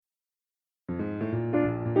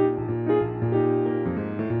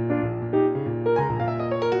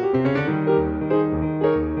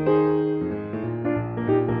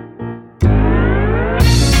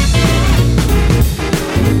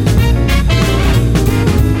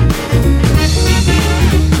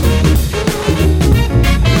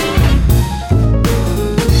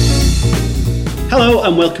Hello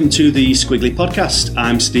and welcome to the Squiggly Podcast.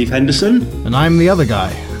 I'm Steve Henderson. And I'm the other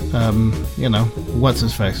guy. What's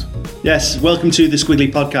his face? Yes, welcome to the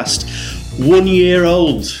Squiggly Podcast. 1 year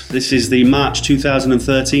old. This is the March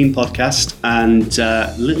 2013 podcast, and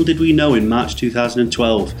little did we know in March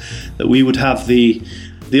 2012 that we would have the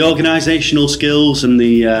organisational skills and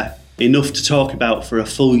the enough to talk about for a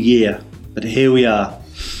full year. But here we are.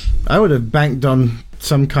 I would have banked on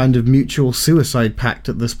some kind of mutual suicide pact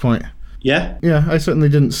at this point. Yeah? Yeah, I certainly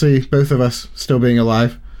didn't see both of us still being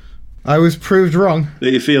alive. I was proved wrong.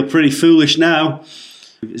 You feel pretty foolish now.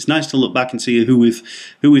 It's nice to look back and see who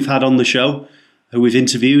we've had on the show, who we've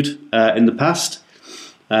interviewed in the past,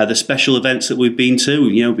 the special events that we've been to.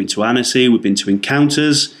 We've been to Annecy, we've been to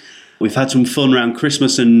Encounters, we've had some fun around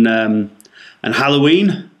Christmas and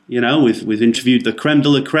Halloween. We've interviewed the creme de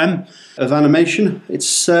la creme of animation.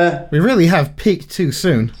 It's we really have peaked too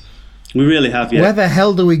soon. We really have, yeah. Where the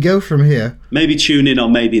hell do we go from here? Maybe tune in or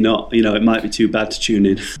maybe not. It might be too bad to tune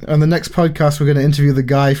in. On the next podcast, we're going to interview the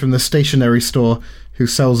guy from the stationery store who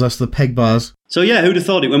sells us the peg bars. So yeah, who'd have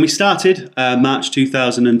thought it? When we started, March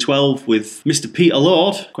 2012, with Mr. Peter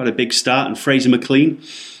Lord, quite a big start, and Fraser McLean,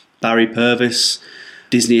 Barry Purvis,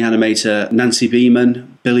 Disney animator Nancy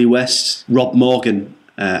Beeman, Billy West, Rob Morgan,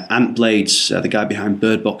 Ant Blades, the guy behind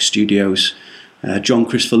Bird Box Studios, John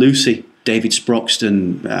Christofalusi, David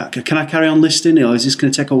Sproxton. Can I carry on listing, or is this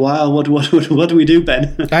going to take a while? What do we do,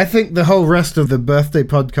 Ben? I think the whole rest of the birthday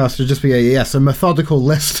podcast should just be a methodical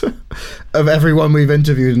list of everyone we've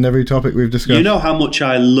interviewed and every topic we've discussed. You know how much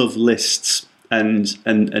I love lists and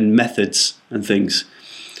methods and things.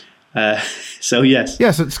 So yes.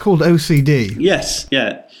 Yes, it's called OCD. Yes,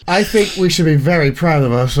 yeah. I think we should be very proud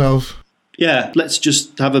of ourselves. Yeah, let's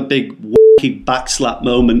just have a big wacky backslap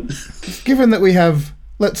moment. Given that we have,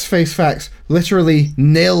 let's face facts, literally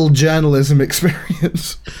nil journalism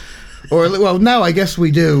experience. Well, now I guess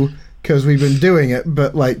we do, because we've been doing it,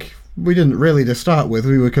 but, we didn't really to start with.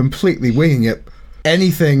 We were completely winging it.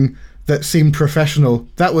 Anything that seemed professional,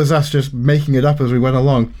 that was us just making it up as we went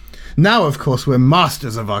along. Now, of course, we're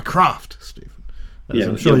masters of our craft, Stephen. As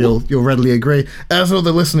I'm sure you'll readily agree, as will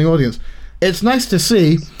the listening audience. It's nice to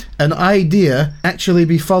see an idea actually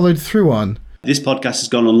be followed through on. This podcast has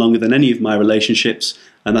gone on longer than any of my relationships,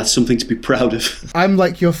 and that's something to be proud of. I'm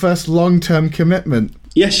like your first long-term commitment.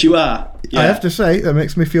 Yes, you are. Yeah. I have to say, that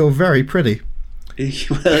makes me feel very pretty.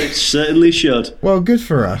 Well, it certainly should. Well, good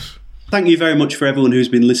for us. Thank you very much for everyone who's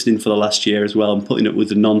been listening for the last year as well, and putting up with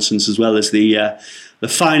the nonsense, as well as the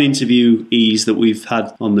fine interviewees that we've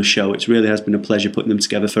had on the show. It really has been a pleasure putting them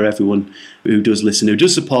together for everyone who does listen, who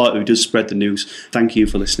does support, who does spread the news. Thank you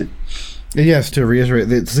for listening. Yes, to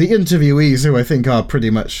reiterate, it's the interviewees who I think are pretty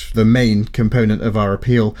much the main component of our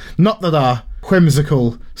appeal. Not that our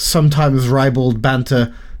whimsical, sometimes ribald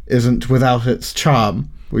banter isn't without its charm.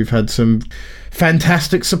 We've had some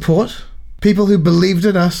fantastic support. People who believed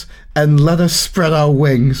in us and let us spread our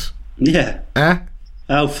wings. Yeah.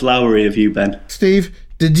 How flowery of you, Ben. Steve,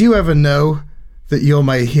 did you ever know that you're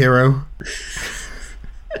my hero?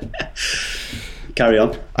 Carry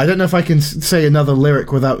on. I don't know if I can say another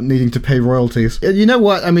lyric without needing to pay royalties. You know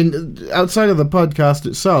what? I mean, outside of the podcast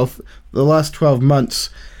itself, the last 12 months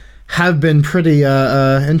have been pretty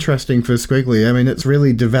interesting for Squiggly. I mean, it's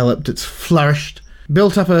really developed, it's flourished,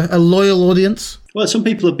 built up a loyal audience. Well, some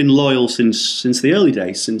people have been loyal since the early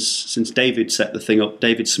days, since David set the thing up.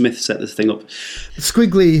 David Smith set the thing up.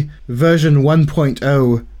 Squiggly version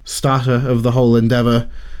 1.0 starter of the whole endeavour,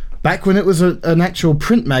 back when it was an actual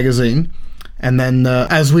print magazine. And then,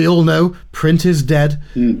 as we all know, print is dead.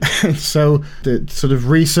 So it sort of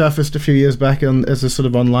resurfaced a few years back as a sort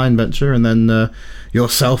of online venture. And then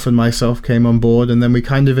yourself and myself came on board. And then we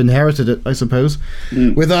kind of inherited it, I suppose,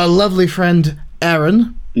 with our lovely friend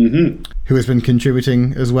Aaron, who has been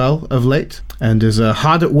contributing as well of late. And is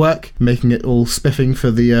hard at work, making it all spiffing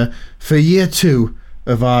for year 2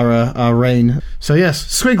 of our reign. So yes,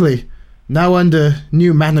 Squiggly. Now under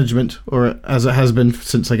new management, or as it has been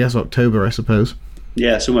since, I guess, October, I suppose.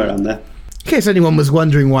 Yeah, somewhere around there. In case anyone was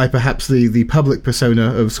wondering why perhaps the public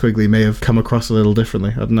persona of Squiggly may have come across a little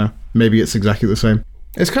differently. I don't know. Maybe it's exactly the same.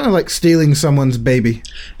 It's kind of like stealing someone's baby.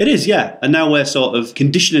 It is, yeah. And now we're sort of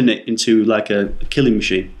conditioning it into like a killing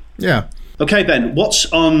machine. Yeah. Okay, Ben, what's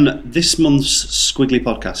on this month's Squiggly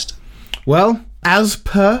podcast? Well, as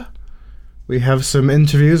per... we have some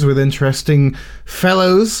interviews with interesting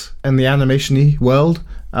fellows in the animation-y world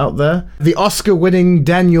out there. The Oscar-winning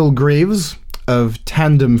Daniel Greaves of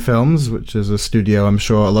Tandem Films, which is a studio I'm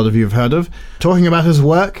sure a lot of you have heard of, talking about his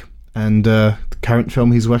work and current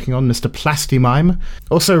film he's working on, Mr. Plastimime.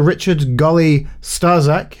 Also Richard Golly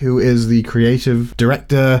Starzak, who is the creative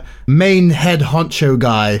director, main head honcho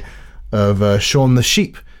guy of Shaun the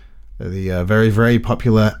Sheep, the very, very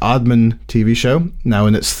popular Aardman TV show, now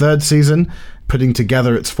in its 3rd season, putting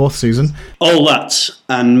together its 4th season. All that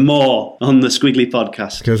and more on the Squiggly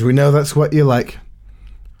Podcast. Because we know that's what you like.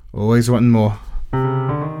 Always wanting more.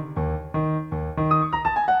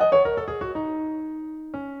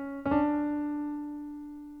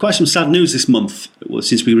 Quite some sad news this month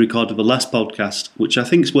since we recorded the last podcast, which I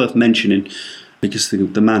think is worth mentioning because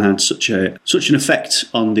the man had such an effect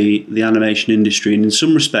on the animation industry, and in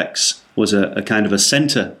some respects was a kind of a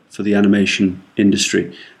centre for the animation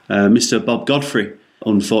industry. Mr. Bob Godfrey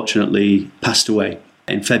unfortunately passed away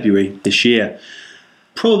in February this year.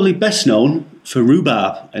 Probably best known for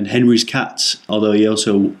Rhubarb and Henry's Cats, although he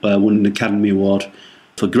also won an Academy Award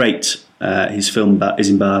for Great, his film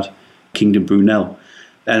Isambard, Kingdom Brunel.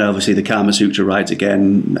 And obviously the Kama Sutra Rides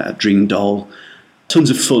Again, Dream Doll,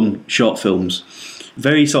 tons of fun short films.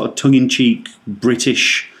 Very sort of tongue-in-cheek,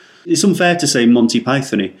 British. It's unfair to say Monty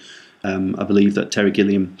Python-y. I believe that Terry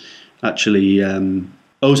Gilliam actually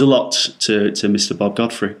owes a lot to Mr. Bob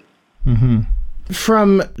Godfrey. Mm-hmm.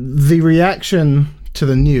 From the reaction to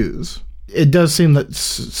the news, it does seem that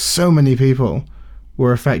so many people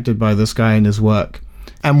were affected by this guy and his work,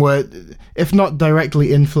 and were, if not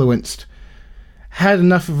directly influenced, had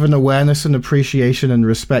enough of an awareness and appreciation and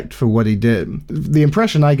respect for what he did. The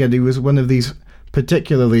impression I get, he was one of these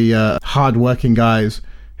particularly hard-working guys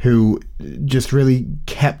who just really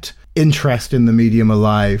kept interest in the medium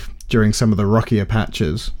alive during some of the rockier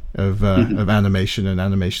patches of animation and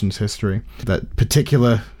animation's history. That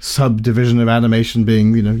particular subdivision of animation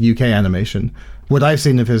being, UK animation. What I've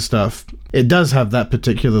seen of his stuff, it does have that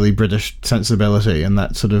particularly British sensibility and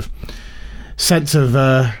that sort of sense of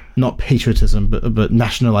not patriotism but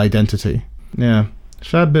national identity. Yeah,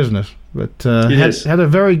 sad business, but had a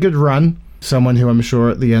very good run. Someone who I'm sure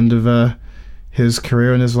at the end of his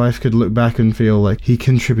career and his life could look back and feel like he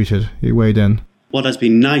contributed, he weighed in. What has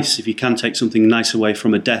been nice, if you can take something nice away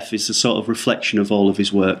from a death, is the sort of reflection of all of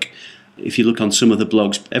his work. If you look on some of the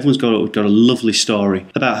blogs, everyone's got a lovely story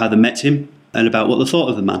about how they met him and about what they thought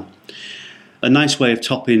of the man. A nice way of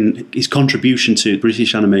topping his contribution to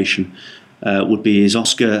British animation would be his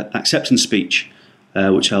Oscar acceptance speech,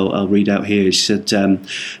 which I'll read out here. He said,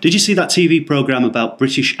 "Did you see that TV programme about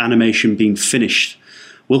British animation being finished?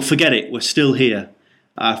 Well, forget it, we're still here."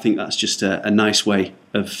 I think that's just a nice way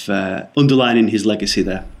of underlining his legacy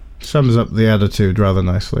there. Sums up the attitude rather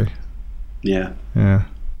nicely. Yeah.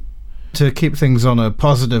 To keep things on a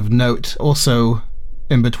positive note, also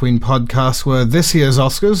in between podcasts were this year's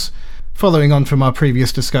Oscars, following on from our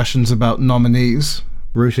previous discussions about nominees,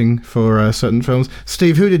 rooting for certain films.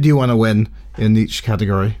 Steve, who did you want to win in each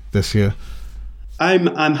category this year?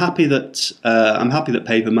 I'm happy that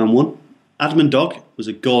Paperman won. Adam and Dog was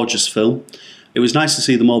a gorgeous film. It was nice to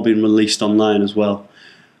see them all being released online as well.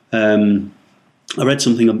 I read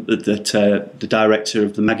something that the director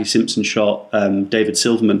of the Maggie Simpson short, David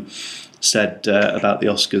Silverman, said about the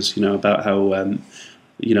Oscars. About how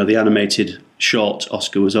the animated short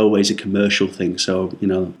Oscar was always a commercial thing. So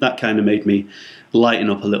that kind of made me lighten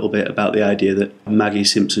up a little bit about the idea that Maggie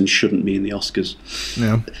Simpson shouldn't be in the Oscars.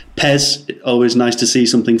 Yeah. Pez, always nice to see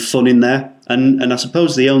something fun in there, and I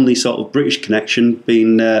suppose the only sort of British connection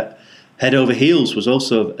being Head Over Heels was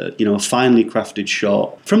also a finely crafted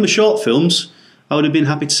short. From the short films, I would have been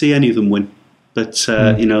happy to see any of them win, but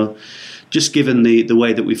just given the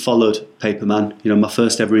way that we followed Paperman, my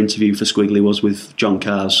first ever interview for Squiggly was with John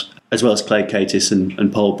Cars, as well as Clay Catis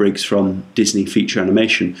and Paul Briggs from Disney Feature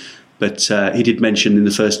Animation. But he did mention in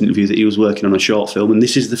the first interview that he was working on a short film, and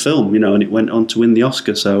this is the film, and it went on to win the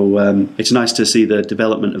Oscar. So it's nice to see the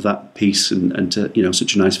development of that piece and to,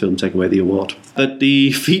 such a nice film take away the award. But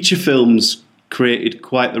the feature films created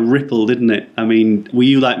quite the ripple, didn't it? I mean, were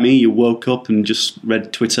you like me? You woke up and just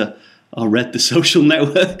read Twitter or read the social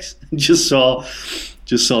networks and just saw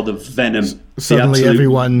the venom. Suddenly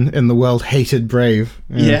everyone in the world hated Brave.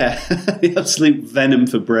 Yeah, the absolute venom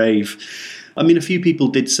for Brave. I mean, a few people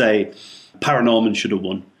did say Paranorman should have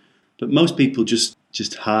won, but most people just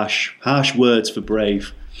harsh words for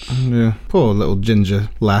Brave. Yeah, poor little ginger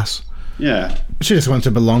lass. Yeah. She just wanted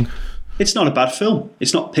to belong. It's not a bad film.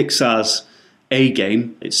 It's not Pixar's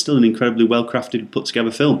A-game. It's still an incredibly well-crafted,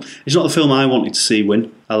 put-together film. It's not the film I wanted to see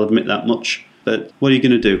win, I'll admit that much, but what are you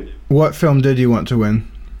going to do? What film did you want to win?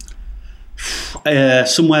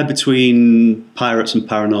 Somewhere between Pirates and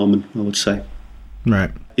Paranorman, I would say.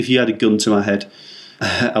 Right. If you had a gun to my head,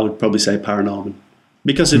 I would probably say Paranorman.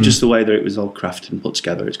 Because of just the way that it was all crafted and put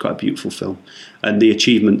together. It's quite a beautiful film. And the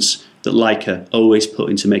achievements that Leica always put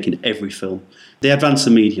into making every film. They advanced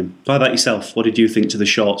the medium. How about yourself? What did you think to the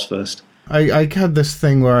shorts first? I had this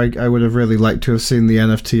thing where I would have really liked to have seen the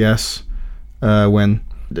NFTS when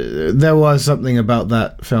there was something about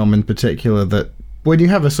that film in particular that when you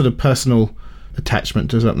have a sort of personal attachment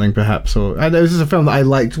to something, perhaps, and it was just a film that I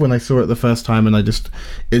liked when I saw it the first time, and I just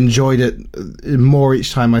enjoyed it more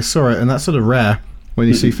each time I saw it, and that's sort of rare when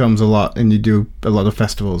you see films a lot and you do a lot of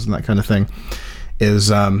festivals and that kind of thing, is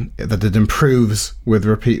that it improves with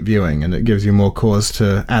repeat viewing and it gives you more cause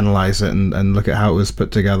to analyze it and look at how it was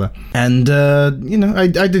put together. And I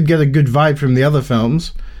did get a good vibe from the other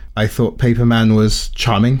films. I thought Paperman was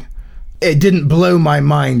charming. It didn't blow my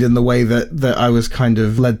mind in the way that I was kind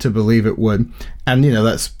of led to believe it would. And,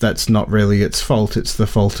 that's not really its fault. It's the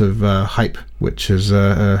fault of hype, which is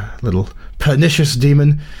a little pernicious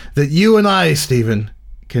demon that you and I, Stephen,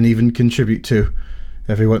 can even contribute to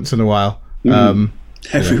every once in a while.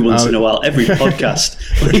 Every once in a while, every podcast.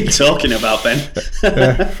 What are you talking about, Ben?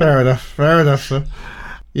 Fair enough, sir.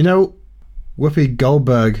 Whoopi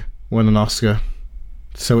Goldberg won an Oscar,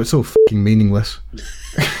 so it's all fucking meaningless.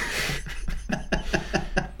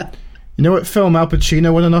 You know what film Al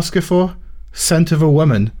Pacino won an Oscar for? Scent of a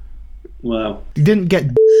Woman. Wow. He didn't get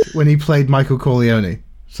when he played Michael Corleone.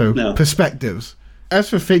 So, no. Perspectives. As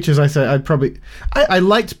for features, I say I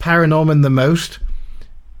liked Paranorman the most,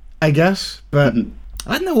 I guess, but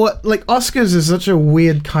I don't know what, Oscars is such a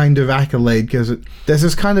weird kind of accolade because there's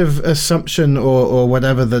this kind of assumption or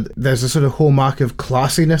whatever that there's a sort of hallmark of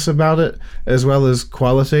classiness about it as well as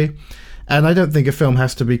quality. And I don't think a film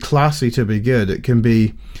has to be classy to be good. It can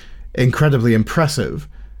be incredibly impressive,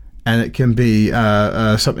 and it can be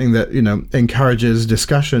something that, encourages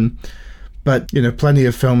discussion. But, plenty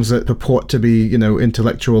of films that purport to be,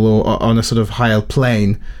 intellectual or on a sort of higher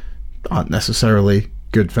plane aren't necessarily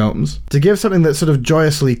good films. To give something that's sort of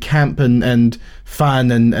joyously camp and fun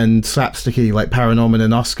and slapsticky like Paranorman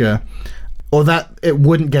an Oscar, or that it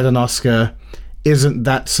wouldn't get an Oscar, isn't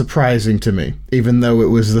that surprising to me, even though it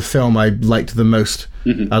was the film I liked the most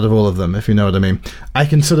out of all of them, if you know what I mean. I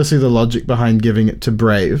can sort of see the logic behind giving it to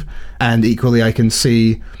Brave, and equally I can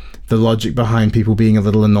see the logic behind people being a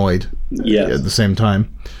little annoyed at the same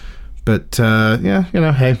time. But,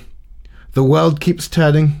 hey, the world keeps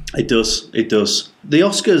turning. It does. The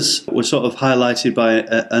Oscars were sort of highlighted by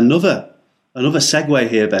another segue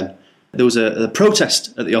here, Ben. There was a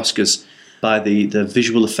protest at the Oscars by the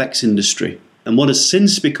visual effects industry, and what has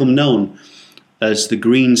since become known as the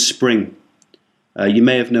Green Spring. You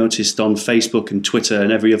may have noticed on Facebook and Twitter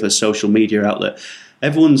and every other social media outlet,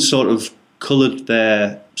 everyone's sort of coloured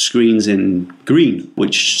their screens in green,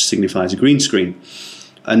 which signifies a green screen.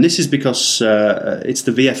 And this is because it's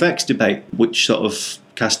the VFX debate, which sort of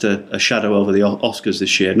cast a shadow over the Oscars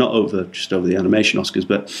this year. Not just over the animation Oscars,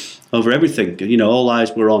 but over everything. All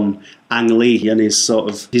eyes were on Ang Lee and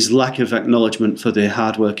his lack of acknowledgement for the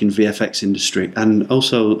hard-working VFX industry. And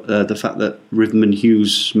also the fact that Riverman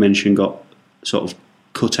Hughes' mention got sort of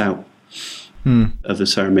cut out of the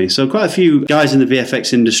ceremony. So quite a few guys in the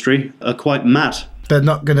VFX industry are quite mad. They're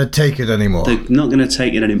not going to take it anymore. They're not going to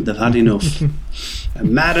take it anymore. They've had enough.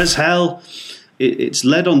 Mad as hell. It's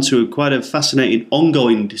led on to quite a fascinating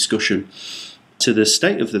ongoing discussion to the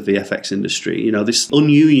state of the VFX industry. This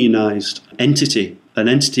ununionized entity, an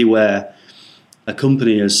entity where a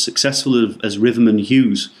company as successful as Riverman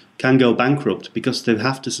Hughes can go bankrupt because they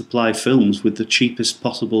have to supply films with the cheapest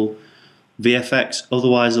possible VFX,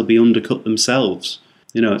 otherwise they'll be undercut themselves.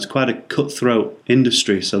 It's quite a cutthroat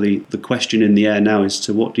industry, so the question in the air now is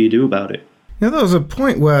to what do you do about it? There was a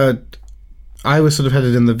point where I was sort of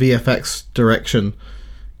headed in the VFX direction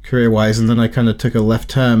career-wise, and then I kind of took a left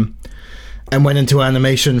turn and went into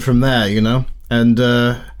animation from there, And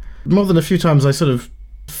more than a few times I sort of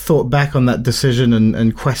thought back on that decision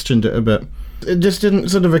and questioned it a bit. It just didn't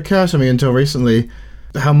sort of occur to me until recently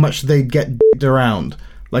how much they'd get d***ed around.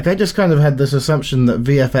 I just kind of had this assumption that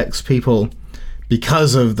VFX people,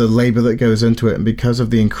 because of the labour that goes into it and because of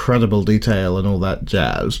the incredible detail and all that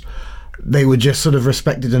jazz, they were just sort of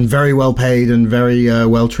respected and very well paid and very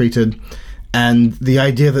well treated. And the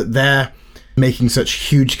idea that they're making such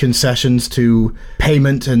huge concessions to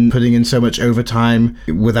payment and putting in so much overtime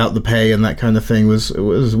without the pay and that kind of thing was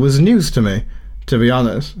news to me, to be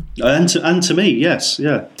honest. And to me, yes,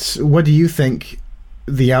 yeah. What do you think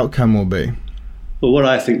the outcome will be? Well, what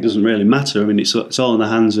I think doesn't really matter. I mean, it's all in the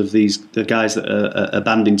hands of the guys that are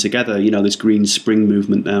banding together, this Green Spring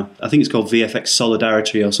movement now. I think it's called VFX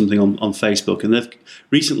Solidarity or something on Facebook, and they've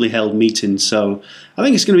recently held meetings. So I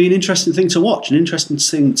think it's going to be an interesting thing to watch, an interesting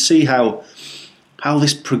thing to see how how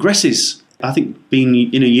this progresses. I think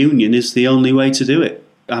being in a union is the only way to do it.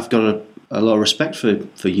 I've got a lot of respect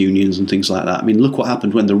for unions and things like that. I mean, look what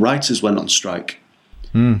happened when the writers went on strike.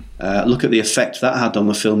 Look at the effect that had on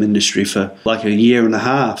the film industry for like a year and a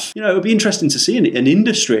half. It would be interesting to see an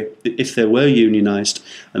industry, if they were unionised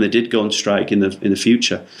and they did go on strike in the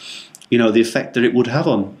future, the effect that it would have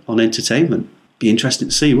on entertainment. Be interesting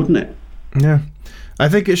to see, wouldn't it? Yeah. I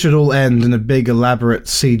think it should all end in a big elaborate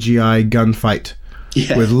CGI gunfight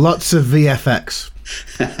with lots of VFX.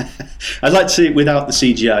 I'd like to see it without the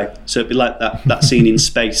CGI. So it'd be like that scene in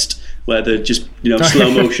Spaced where they're just,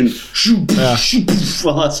 slow motion.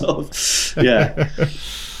 All that sort of, yeah.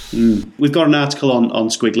 We've got an article on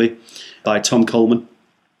Squiggly by Tom Coleman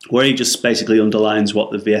where he just basically underlines what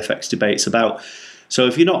the VFX debate's about. So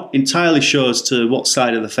if you're not entirely sure as to what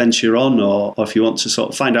side of the fence you're on, or if you want to sort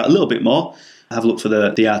of find out a little bit more, have a look for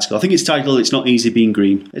the article. I think it's titled "It's Not Easy Being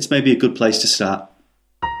Green." It's maybe a good place to start.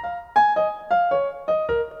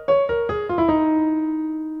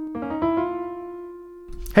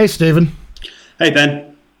 Hey, Stephen. Hey,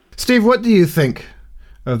 Ben. Steve, what do you think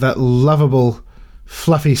of that lovable,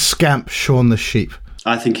 fluffy scamp, Shaun the Sheep?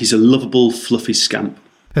 I think he's a lovable, fluffy scamp.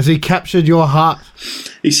 Has he captured your heart?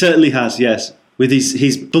 He certainly has, yes. With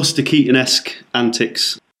his Buster Keaton-esque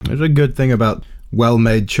antics. There's a good thing about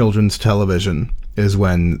well-made children's television is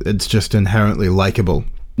when it's just inherently likable.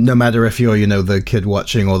 No matter if you're, the kid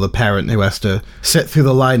watching or the parent who has to sit through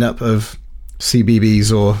the lineup of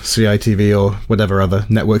CBeebies or CITV or whatever other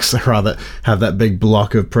networks there are that have that big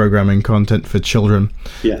block of programming content for children.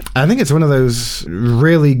 Yeah. I think it's one of those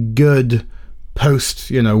really good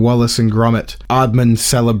post, Wallace and Gromit Aardman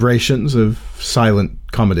celebrations of silent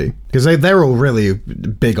comedy. Because they're all really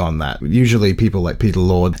big on that. Usually people like Peter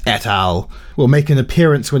Lord et al. Will make an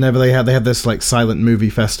appearance whenever they have this like silent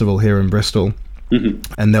movie festival here in Bristol.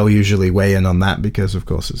 Mm-hmm. And they'll usually weigh in on that because, of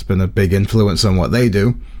course, it's been a big influence on what they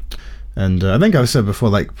do. And I think I've said before,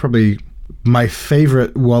 like, probably my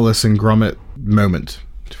favourite Wallace and Gromit moment,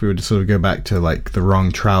 if we were to sort of go back to, like, the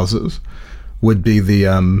wrong trousers, would be the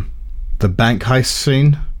bank heist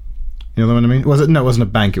scene. You know what I mean? Was it? No, it wasn't a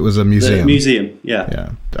bank, it was a museum. The museum, yeah.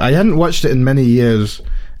 Yeah. I hadn't watched it in many years,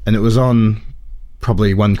 and it was on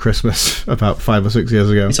probably one Christmas about 5 or 6 years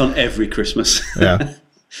ago. It's on every Christmas. Yeah.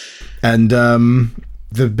 And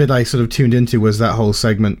the bit I sort of tuned into was that whole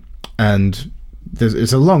segment, and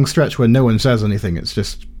it's a long stretch where no one says anything. It's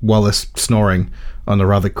just Wallace snoring on a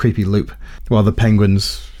rather creepy loop while the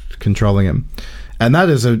penguin's controlling him. And that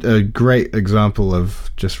is a great example of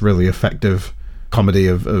just really effective comedy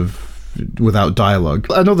of without dialogue.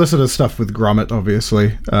 And all the sort of stuff with Gromit,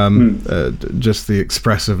 obviously. Just the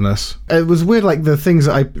expressiveness. It was weird, like the things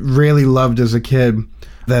that I really loved as a kid.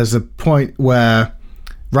 There's a point where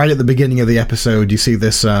right at the beginning of the episode, you see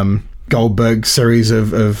this Goldberg series of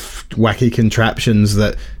wacky contraptions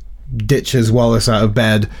that ditches Wallace out of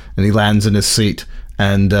bed, and he lands in his seat,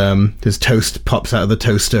 and his toast pops out of the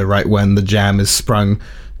toaster right when the jam is sprung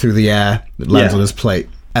through the air. It lands on his plate.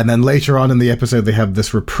 And then later on in the episode, they have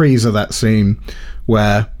this reprise of that scene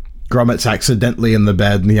where Gromit's accidentally in the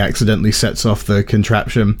bed and he accidentally sets off the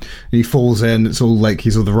contraption. And he falls in, it's all like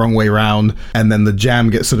he's all the wrong way round, and then the jam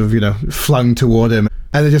gets sort of, flung toward him.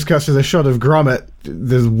 And it just cuts to the shot of Gromit,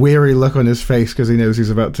 this weary look on his face because he knows he's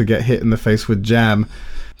about to get hit in the face with jam.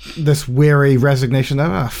 This weary resignation,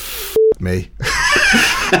 f*** me.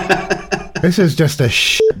 This is just a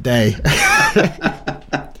shit day.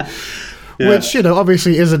 Which,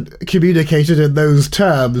 obviously isn't communicated in those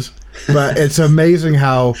terms, but it's amazing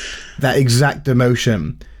how that exact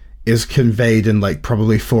emotion is conveyed in like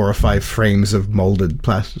probably 4 or 5 frames of molded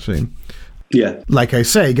plasticine. Yeah. Like I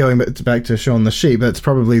say, going back to Shaun the Sheep, that's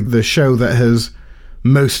probably the show that has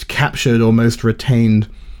most captured or most retained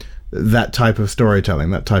that type of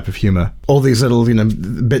storytelling, that type of humor. All these little,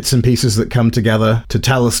 bits and pieces that come together to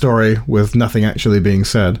tell a story with nothing actually being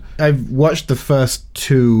said. I've watched the first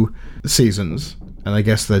 2 seasons, and I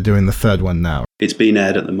guess they're doing the 3rd one now. It's being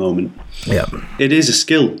aired at the moment. Yeah. It is a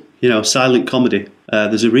skill, silent comedy.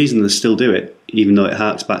 There's a reason they still do it, even though it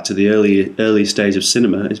harks back to the early stage of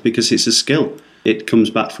cinema. It's because it's a skill. It comes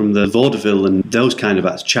back from the vaudeville and those kind of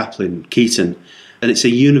acts, Chaplin, Keaton, and it's a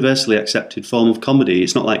universally accepted form of comedy.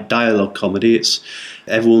 It's not like dialogue comedy. It's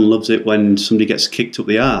everyone loves it when somebody gets kicked up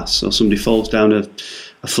the arse or somebody falls down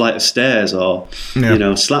a flight of stairs, or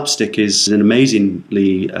slapstick is an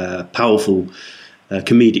amazingly powerful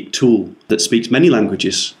comedic tool that speaks many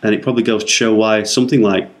languages, and it probably goes to show why something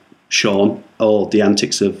like Shaun or the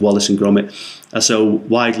antics of Wallace and Gromit are so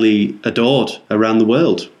widely adored around the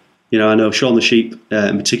world. I know Shaun the Sheep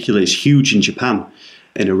in particular is huge in Japan,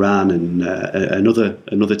 in Iran, and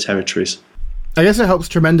other territories. I guess it helps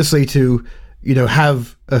tremendously to,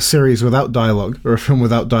 have a series without dialogue or a film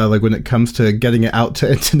without dialogue when it comes to getting it out to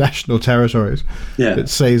international territories. Yeah. It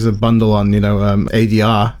saves a bundle on,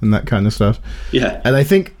 ADR and that kind of stuff. Yeah. And I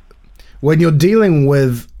think when you're dealing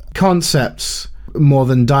with concepts more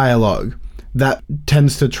than dialogue, that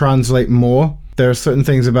tends to translate more. There are certain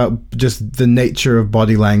things about just the nature of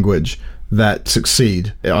body language that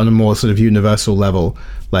succeed on a more sort of universal level.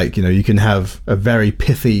 Like, you can have a very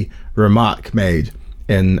pithy remark made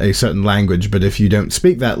in a certain language, but if you don't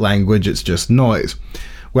speak that language, it's just noise.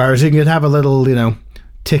 Whereas you can have a little,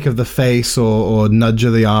 tick of the face or nudge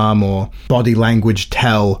of the arm or body language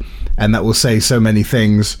tell, and that will say so many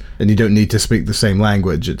things, and you don't need to speak the same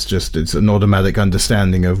language. It's an automatic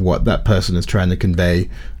understanding of what that person is trying to convey,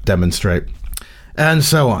 demonstrate, and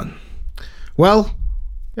so on. Well,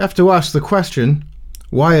 you have to ask the question,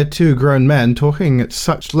 why are two grown men talking at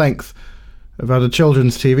such length about a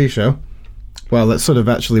children's TV show? Well, that's sort of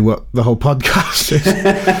actually what the whole podcast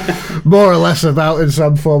is more or less about in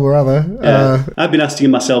some form or other. Yeah. I've been asking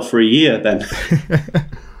myself for a year, Ben.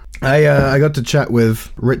 I got to chat with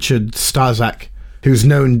Richard Starzak, who's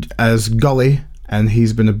known as Golly, and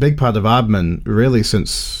he's been a big part of Aardman really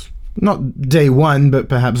since, not day one, but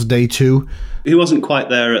perhaps day two. He wasn't quite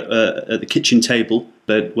there at the kitchen table,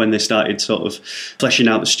 but when they started sort of fleshing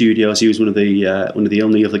out the studios, he was one of the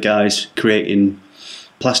only other guys creating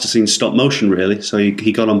plasticine stop motion, really. So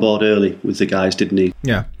he got on board early with the guys, didn't he?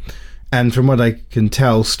 Yeah. And from what I can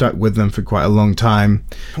tell, stuck with them for quite a long time.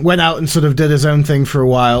 Went out and sort of did his own thing for a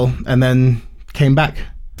while, and then came back,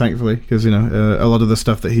 thankfully, because, a lot of the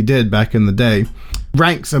stuff that he did back in the day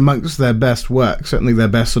ranks amongst their best work, certainly their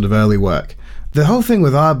best sort of early work. The whole thing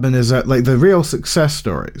with Aardman is that, like, the real success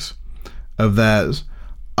stories of theirs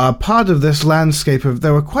are part of this landscape of,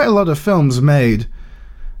 there were quite a lot of films made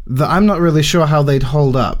that I'm not really sure how they'd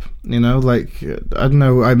hold up. I don't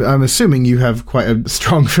know, I'm assuming you have quite a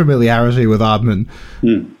strong familiarity with Aardman.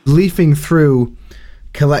 Leafing through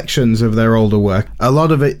collections of their older work, a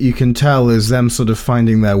lot of it you can tell is them sort of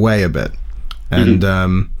finding their way a bit. And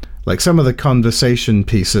like some of the conversation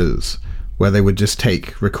pieces where they would just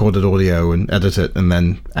take recorded audio and edit it and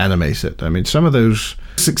then animate it. I mean, some of those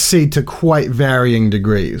succeed to quite varying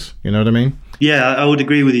degrees. You know what I mean? Yeah, I would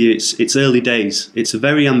agree with you. It's early days. It's a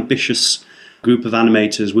very ambitious group of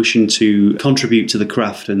animators wishing to contribute to the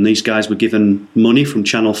craft, and these guys were given money from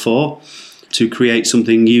Channel 4 to create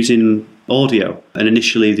something using audio. And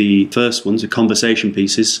initially the first ones are conversation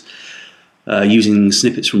pieces, using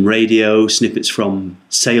snippets from radio, snippets from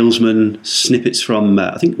salesmen, snippets from,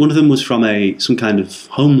 I think one of them was from some kind of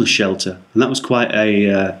homeless shelter. And that was quite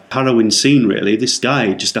a harrowing scene, really. This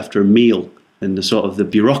guy, just after a meal, and the sort of the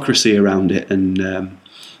bureaucracy around it, and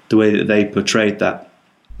the way that they portrayed that.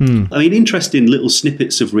 I mean, interesting little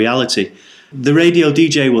snippets of reality. The radio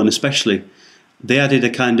DJ one especially, they added a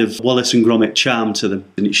kind of Wallace and Gromit charm to them,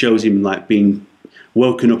 and it shows him like being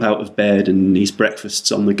woken up out of bed and his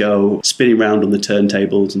breakfast's on the go, spinning around on the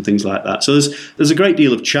turntables and things like that. So there's a great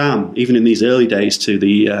deal of charm, even in these early days, to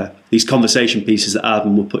these conversation pieces that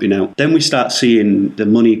Aardman were putting out. Then we start seeing the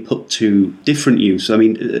money put to different use. I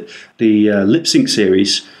mean, the Lip Sync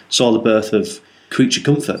series saw the birth of Creature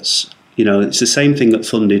Comforts. It's the same thing that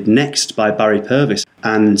funded Next by Barry Purvis.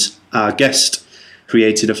 And our guest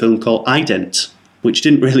created a film called Ident, which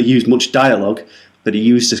didn't really use much dialogue, but he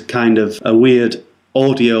used a kind of a weird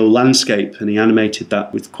audio landscape, and he animated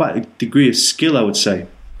that with quite a degree of skill, I would say.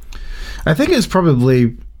 I think it's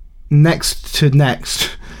probably next to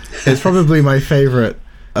Next. It's probably my favourite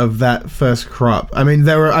of that first crop. I mean,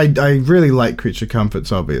 I really like Creature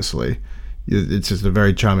Comforts, obviously. It's just a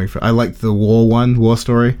very charming film. I liked the War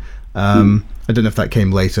Story. I don't know if that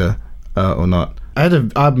came later or not. I had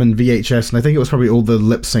an Aardman VHS, and I think it was probably all the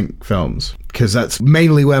lip sync films, because that's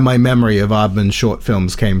mainly where my memory of Aardman short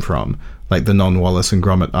films came from, like the non-Wallace and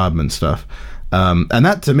Gromit Aardman stuff. And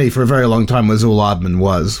that, to me, for a very long time, was all Aardman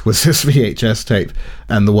was this VHS tape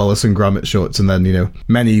and the Wallace and Gromit shorts. And then,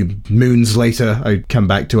 many moons later, I'd come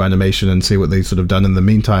back to animation and see what they've sort of done in the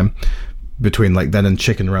meantime, between like then and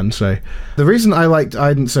Chicken Run. So the reason I liked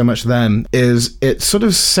Ident so much then is it sort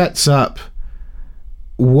of sets up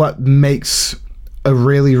what makes a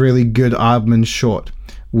really, really good Aardman short,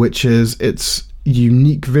 which is its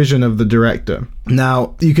unique vision of the director.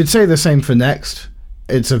 Now, you could say the same for Next.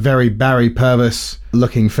 It's a very Barry Purvis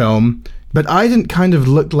looking film, but Ident kind of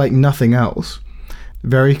looked like nothing else.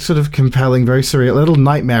 Very sort of compelling, very surreal, a little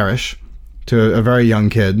nightmarish to a very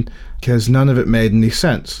young kid, because none of it made any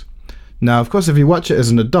sense. Now, of course, if you watch it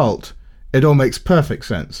as an adult, it all makes perfect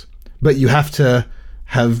sense. But you have to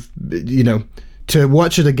have, to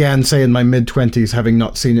watch it again, say in my mid-20s, having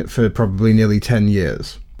not seen it for probably nearly 10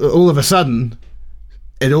 years, all of a sudden,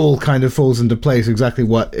 it all kind of falls into place exactly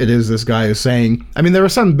what it is this guy is saying. I mean, there are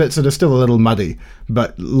some bits that are still a little muddy,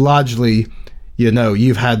 but largely,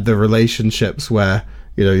 you've had the relationships where,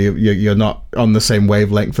 you're not on the same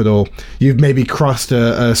wavelength at all. You've maybe crossed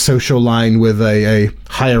a social line with a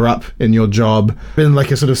higher up in your job, been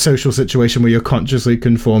like a sort of social situation where you're consciously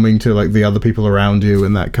conforming to like the other people around you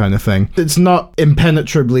and that kind of thing. It's not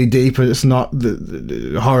impenetrably deep, and it's not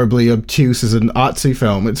horribly obtuse as an artsy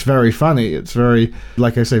film. It's very funny. It's very,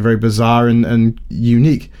 like I say, very bizarre and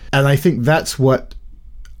unique. And I think that's what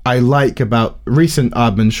I like about recent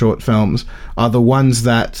Aardman short films, are the ones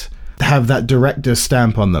that have that director's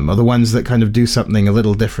stamp on them, are the ones that kind of do something a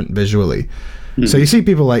little different visually. So you see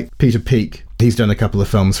people like Peter Peake. He's done a couple of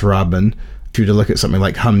films for Aardman. If you were to look at something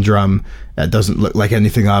like Humdrum, it doesn't look like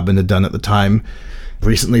anything Aardman had done at the time.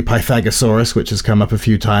 Recently, Pythagosaurus, which has come up a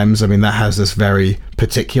few times. I mean, that has this very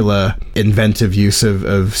particular inventive use of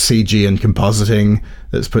CG and compositing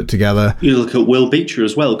that's put together. You look at Will Beecher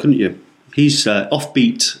as well, couldn't you? He's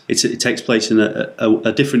offbeat. It takes place in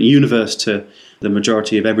a different universe to the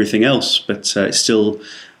majority of everything else, but it still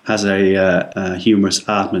has a humorous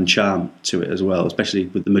Aardman charm to it as well, especially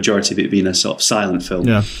with the majority of it being a sort of silent film.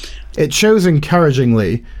 Yeah. It shows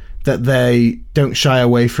encouragingly that they don't shy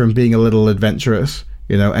away from being a little adventurous,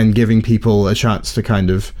 and giving people a chance to kind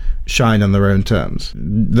of shine on their own terms.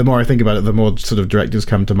 The more I think about it, the more sort of directors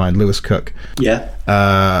come to mind. Lewis Cook. Yeah.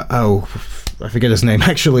 I forget his name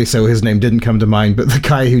actually, so his name didn't come to mind, but the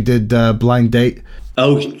guy who did Blind Date.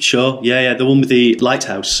 Oh, sure. Yeah, the one with the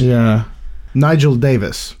lighthouse. Yeah. Nigel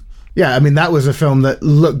Davis. Yeah, I mean, that was a film that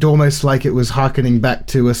looked almost like it was harkening back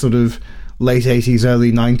to a sort of late 80s,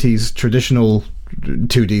 early 90s traditional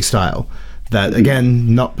 2D style. That,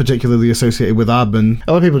 again, not particularly associated with Aardman.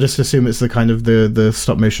 A lot of people just assume it's the kind of the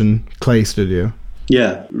stop-motion clay studio.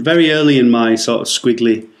 Yeah. Very early in my sort of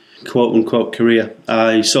squiggly quote-unquote career,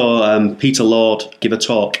 I saw Peter Lord give a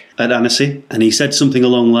talk at Annecy, and he said something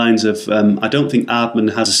along the lines of, I don't think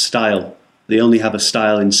Aardman has a style. They only have a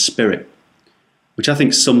style in spirit, which I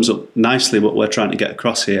think sums up nicely what we're trying to get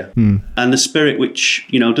across here. And the spirit which,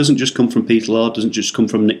 doesn't just come from Peter Lord, doesn't just come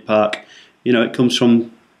from Nick Park, it comes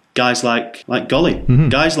from guys like Golly,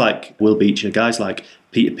 guys like Will Beecher, guys like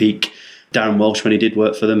Peter Peake, Darren Walsh when he did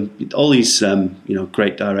work for them, all these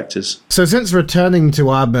great directors. So since returning to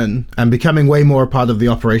Aardman and becoming way more a part of the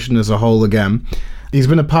operation as a whole again, he's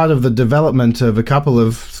been a part of the development of a couple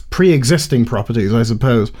of pre-existing properties, I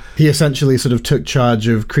suppose. He essentially sort of took charge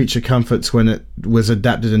of Creature Comforts when it was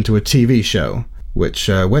adapted into a TV show, which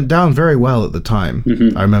went down very well at the time.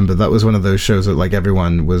 I remember that was one of those shows that like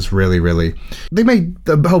everyone was really, really... They made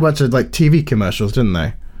a whole bunch of like TV commercials, didn't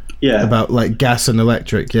they? Yeah. About like gas and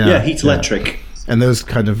electric. Yeah, Heat Electric. And those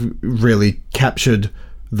kind of really captured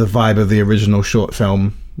the vibe of the original short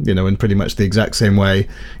film, in pretty much the exact same way.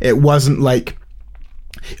 It wasn't like...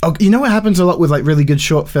 Oh, what happens a lot with like really good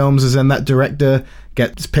short films is then that director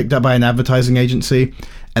gets picked up by an advertising agency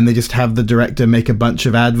and they just have the director make a bunch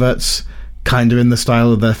of adverts kind of in the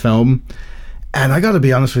style of their film. And I got to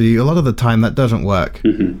be honest with you, a lot of the time that doesn't work.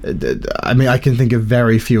 I mean, I can think of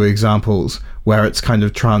very few examples where it's kind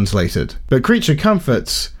of translated. But Creature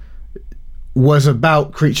Comforts was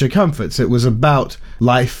about creature comforts. It was about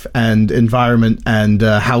life and environment and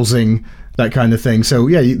housing, that kind of thing. So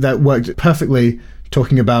yeah, that worked perfectly,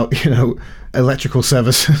 talking about, electrical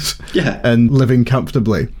services and living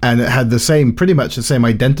comfortably. And it had pretty much the same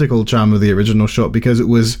identical charm of the original short, because it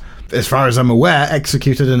was, as far as I'm aware,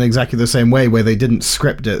 executed in exactly the same way, where they didn't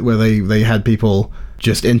script it, where they had people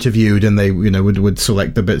just interviewed and they would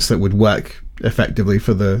select the bits that would work effectively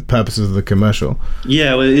for the purposes of the commercial.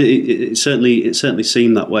 Yeah, well, it certainly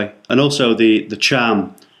seemed that way. And also the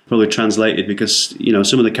charm probably translated because,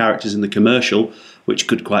 some of the characters in the commercial, which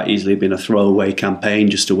could quite easily have been a throwaway campaign,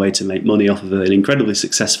 just a way to make money off of an incredibly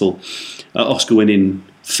successful Oscar-winning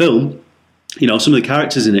film, some of the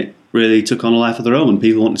characters in it really took on a life of their own, and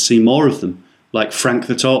people wanted to see more of them. Like Frank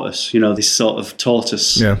the Tortoise, this sort of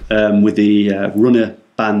tortoise with the runner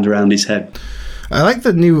band around his head. I like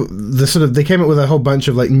they came up with a whole bunch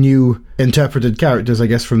of like new interpreted characters, I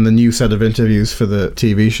guess, from the new set of interviews for the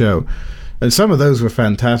TV show. And some of those were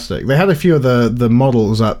fantastic. They had a few of the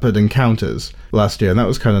models up at Encounters last year, and that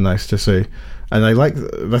was kind of nice to see. And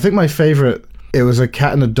I think my favourite, it was a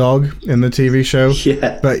cat and a dog in the TV show.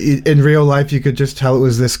 Yeah. But in real life, you could just tell it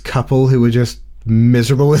was this couple who were just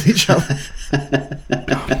miserable with each other.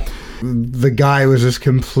 The guy was this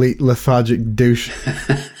complete lethargic douche.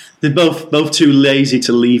 They're both too lazy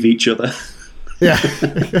to leave each other. Yeah.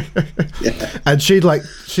 And she'd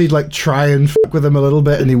try and fuck with him a little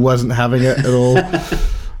bit, and he wasn't having it at all.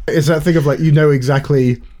 It's that thing of like, you know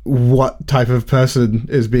exactly what type of person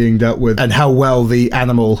is being dealt with, and how well the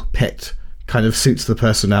animal picked kind of suits the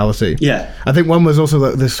personality. Yeah. I think one was also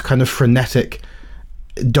like this kind of frenetic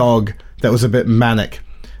dog that was a bit manic,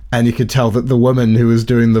 and you could tell that the woman who was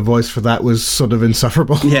doing the voice for that was sort of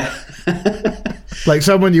insufferable. Yeah. Like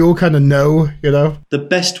someone you all kind of know, you know? The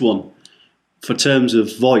best one, for terms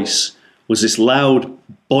of voice, was this loud,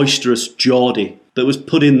 boisterous Geordie that was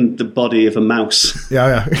put in the body of a mouse.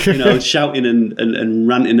 Yeah. You know, shouting and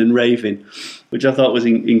ranting and raving, which I thought was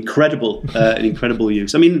incredible, an incredible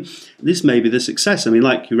use. I mean, this may be the success. I mean,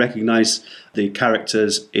 like, you recognise the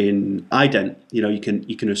characters in Ident. You know, you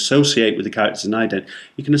can associate with the characters in Ident.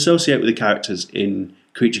 You can associate with the characters in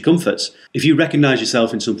Creature Comforts. If you recognise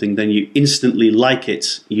yourself in something, then you instantly like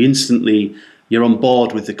it. You're on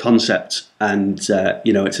board with the concept, and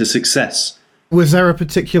you know, it's a success. Was there a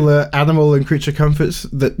particular animal in Creature Comforts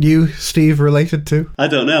that you, Steve, related to? I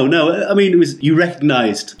don't know. No, I mean, it was, you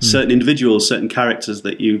recognised certain individuals, certain characters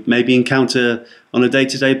that you maybe encounter on a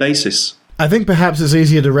day-to-day basis. I think perhaps it's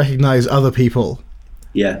easier to recognise other people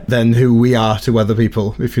than who we are to other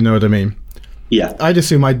people, if you know what I mean. Yeah. I'd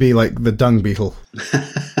assume I'd be like the dung beetle.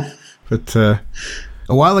 But a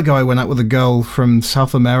while ago I went out with a girl from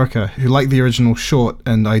South America who liked the original short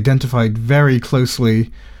and identified very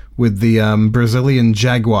closely with the Brazilian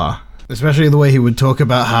jaguar, especially the way he would talk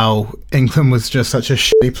about how England was just such a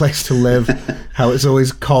shitty place to live, how it's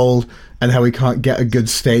always cold, and how he can't get a good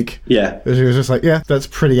steak. Yeah. He was just like, yeah, that's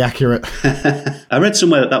pretty accurate. I read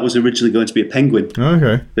somewhere that was originally going to be a penguin.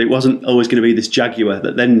 Okay. But it wasn't always going to be this jaguar,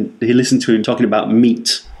 that then he listened to him talking about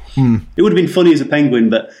meat. It would have been funny as a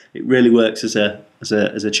penguin, but it really works as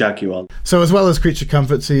a jaguar. So as well as Creature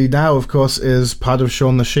Comforts, he now, of course, is part of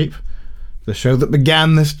Shaun the Sheep, the show that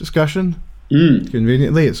began this discussion.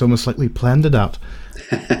 Conveniently, it's almost like we planned it out.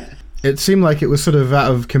 It seemed like it was sort of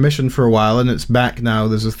out of commission for a while, and it's back now.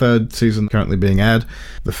 There's a third season currently being aired.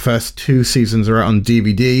 The first 2 seasons are out on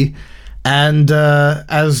DVD. And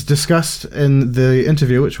as discussed in the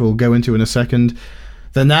interview, which we'll go into in a second,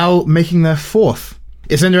 they're now making their 4th.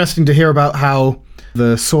 It's interesting to hear about how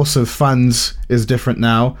the source of funds is different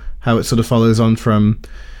now, how it sort of follows on from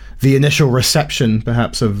the initial reception,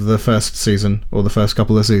 perhaps, of the first season or the first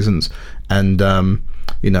couple of seasons. And,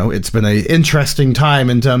 you know, it's been an interesting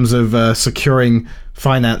time in terms of securing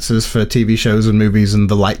finances for TV shows and movies and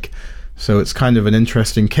the like. So it's kind of an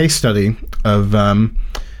interesting case study of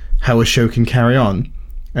how a show can carry on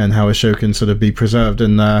and how a show can sort of be preserved.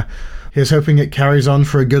 And here's hoping it carries on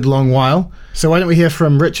for a good long while. So why don't we hear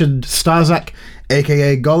from Richard Starzak,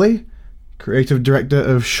 a.k.a. Golly, creative director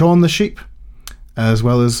of Shaun the Sheep, as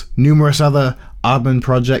well as numerous other Aardman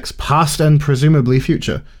projects, past and presumably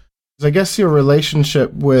future. I guess your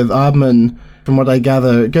relationship with Aardman, from what I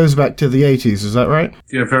gather, it goes back to the 80s, is that right?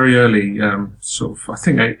 Yeah, very early, sort of, I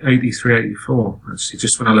think 83, 84, actually,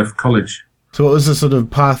 just when I left college. So what was the sort of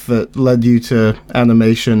path that led you to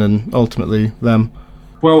animation and ultimately them?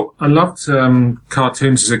 Well, I loved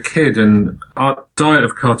cartoons as a kid, and our diet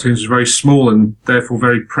of cartoons was very small and therefore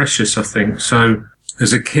very precious, I think. So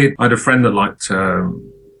as a kid, I had a friend that liked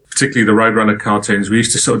particularly the Roadrunner cartoons. We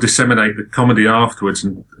used to sort of disseminate the comedy afterwards,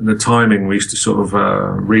 and the timing, we used to sort of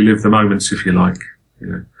relive the moments, if you like. You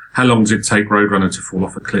know, how long does it take Roadrunner to fall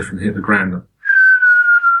off a cliff and hit the ground?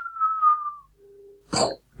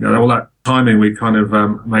 You know, all that timing, we kind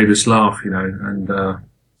of made us laugh, you know, and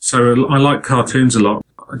so I like cartoons a lot.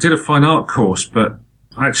 I did a fine art course, but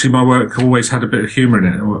actually my work always had a bit of humour in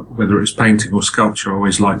it, whether it was painting or sculpture. I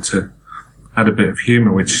always liked to add a bit of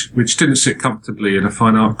humour, which didn't sit comfortably in a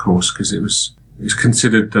fine art course because it was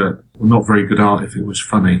considered not very good art if it was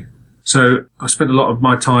funny. So I spent a lot of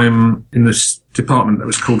my time in this department that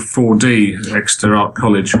was called 4D at Exeter Art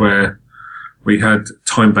College, where we had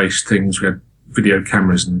time-based things. We had video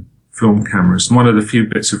cameras and film cameras. And one of the few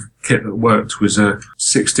bits of kit that worked was a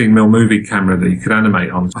 16mm movie camera that you could animate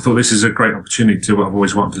on. I thought this is a great opportunity to do what I've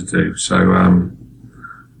always wanted to do. So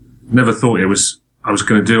never thought I was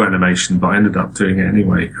going to do animation, but I ended up doing it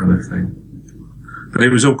anyway, kind of thing. But it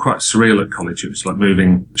was all quite surreal at college. It was like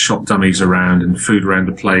moving shop dummies around and food around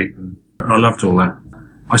a plate. And I loved all that.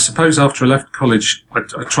 I suppose after I left college, I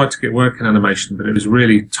tried to get work in animation, but it was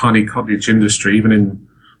really tiny cottage industry. Even in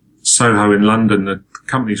Soho in London, the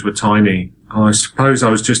companies were tiny. I suppose I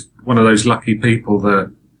was just one of those lucky people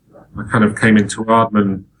that I kind of came into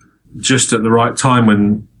Aardman just at the right time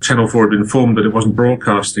when Channel 4 had been formed, but it wasn't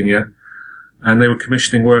broadcasting yet. And they were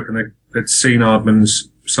commissioning work, and they'd seen Aardman's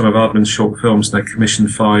some of Aardman's short films, and they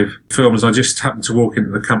commissioned 5 films. I just happened to walk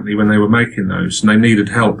into the company when they were making those, and they needed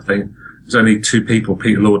help. There's only 2 people,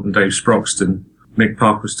 Peter Lord and Dave Sproxton. Nick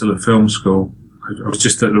Parker was still at film school. I was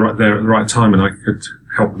just there at the right time, and I could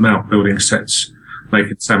help them out building sets,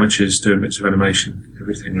 making sandwiches, doing bits of animation,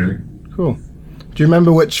 everything really. Cool. Do you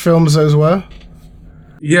remember which films those were?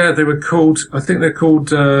 Yeah, they were called, I think they're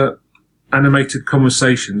called Animated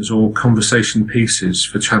Conversations or Conversation Pieces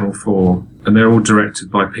for Channel 4, and they're all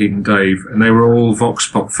directed by Pete and Dave, and they were all Vox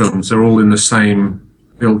Pop films. They're all in the same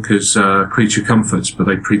ilk as Creature Comforts, but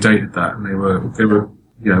they predated that, and they were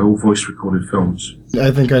all voice recorded films.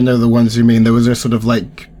 I think I know the ones you mean. There was a sort of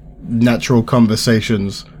like natural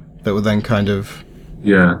conversations that were then kind of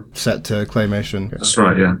set to claymation. That's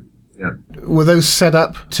right, yeah. Were those set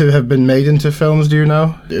up to have been made into films, do you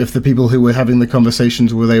know? If the people who were having the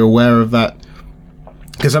conversations, were they aware of that?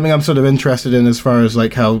 Because something I'm sort of interested in as far as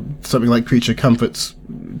like how something like Creature Comforts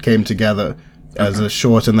came together as a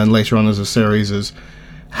short and then later on as a series is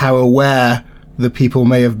how aware the people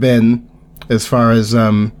may have been as far as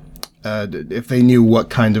if they knew what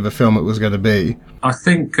kind of a film it was going to be. I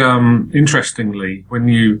think, interestingly,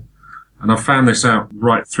 and I found this out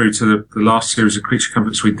right through to the last series of Creature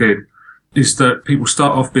Comforts we did, is that people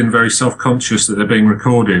start off being very self-conscious that they're being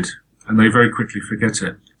recorded, and they very quickly forget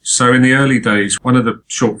it. So in the early days, one of the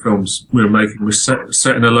short films we were making was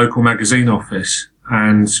set in a local magazine office,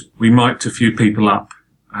 and we mic'd a few people up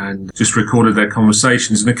and just recorded their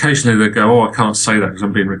conversations. And occasionally they'd go, "Oh, I can't say that because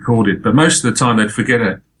I'm being recorded." But most of the time they'd forget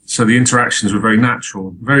it. So the interactions were very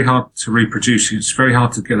natural, very hard to reproduce. It's very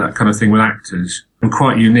hard to get that kind of thing with actors, and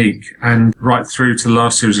quite unique. And right through to the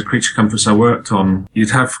last series of Creature Comforts I worked on, you'd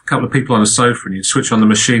have a couple of people on a sofa and you'd switch on the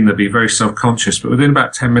machine. They'd be very self-conscious, but within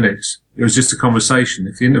about 10 minutes, it was just a conversation.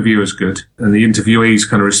 If the interviewer is good and the interviewees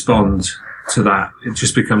kind of respond to that, it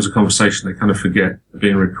just becomes a conversation. They kind of forget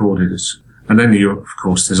being recorded. And then of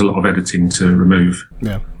course, there's a lot of editing to remove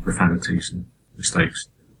profanities and mistakes.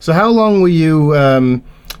 So how long were you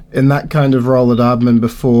in that kind of role at Aardman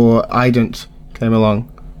before Ident came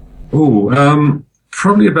along?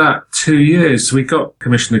 Probably about 2 years. We got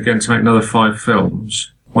commissioned again to make another 5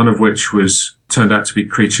 films, one of which turned out to be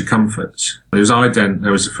Creature Comforts. There was Ident,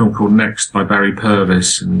 there was a film called Next by Barry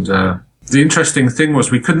Purvis, and the interesting thing was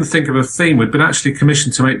we couldn't think of a theme. We'd been actually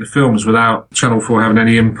commissioned to make the films without Channel 4 having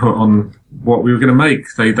any input on what we were going to make.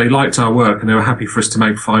 They liked our work and they were happy for us to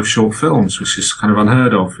make 5 short films, which is kind of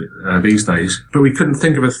unheard of these days. But we couldn't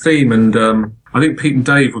think of a theme, and I think Pete and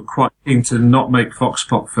Dave were quite keen to not make Vox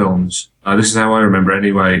Pop films. This is how I remember it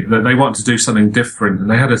anyway. That they wanted to do something different, and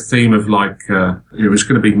they had a theme of like it was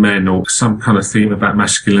going to be men or some kind of theme about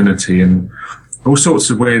masculinity, and all sorts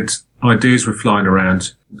of weird ideas were flying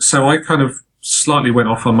around. So I kind of slightly went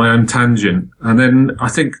off on my own tangent, and then I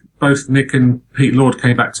think both Nick and Pete Lord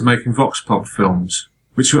came back to making Vox Pop films,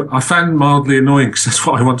 which I found mildly annoying because that's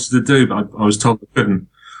what I wanted to do, but I was told I couldn't.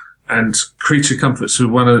 And Creature Comforts was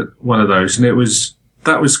one of those, and that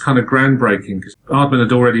was kind of groundbreaking because Aardman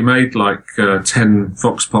had already made like 10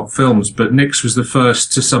 Vox Pop films, but Nick's was the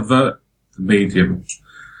first to subvert the medium.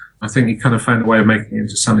 I think he kind of found a way of making it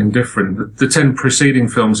into something different. The 10 preceding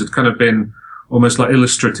films had kind of been almost like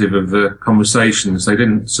illustrative of the conversations. They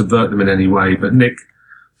didn't subvert them in any way, but Nick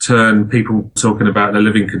turned people talking about their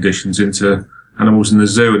living conditions into animals in the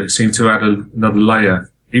zoo, and it seemed to add another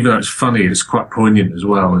layer. Even though it's funny, it's quite poignant as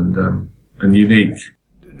well, and unique.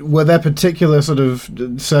 Were there particular sort of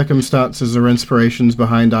circumstances or inspirations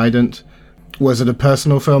behind Ident? Was it a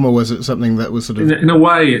personal film, or was it something that was sort of... In a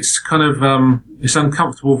way, it's kind of, it's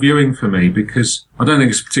uncomfortable viewing for me because I don't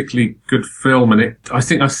think it's a particularly good film, and I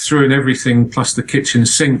think I threw in everything plus the kitchen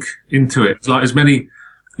sink into it. Like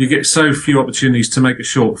you get so few opportunities to make a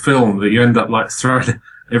short film that you end up like throwing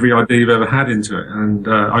every idea you've ever had into it. And,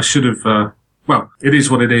 I should have, well, it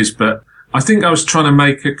is what it is, but I think I was trying to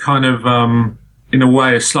make a kind of, in a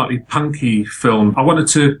way, a slightly punky film. I wanted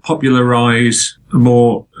to popularize a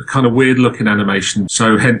more kind of weird looking animation.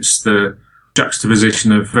 So hence the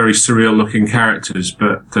juxtaposition of very surreal looking characters,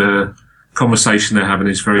 but the conversation they're having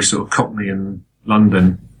is very sort of Cockney and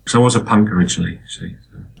London. So I was a punk originally, see.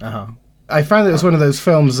 Uh-huh. I found it was one of those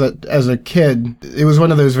films that, as a kid, it was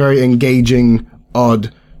one of those very engaging,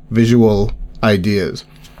 odd visual ideas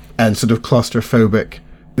and sort of claustrophobic.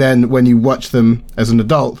 Then when you watch them as an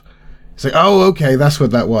adult, it's like, oh, okay, that's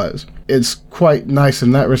what that was. It's quite nice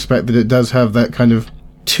in that respect that it does have that kind of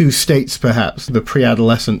two states, perhaps, the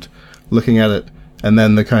pre-adolescent looking at it, and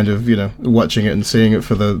then the kind of, watching it and seeing it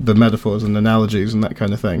for the metaphors and analogies and that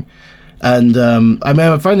kind of thing. And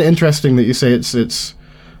I find it interesting that you say it's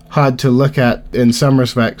hard to look at in some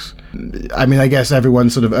respects. I mean, I guess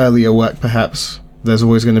everyone's sort of earlier work perhaps there's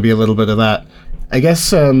always going to be a little bit of that. I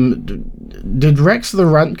guess, did Rex the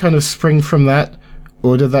Runt kind of spring from that?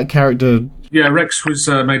 Or did that character... Yeah, Rex was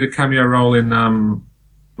made a cameo role in...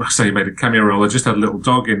 I say he made a cameo role. I just had a little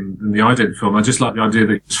dog in the Ident film. I just like the idea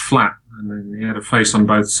that it was flat and then he had a face on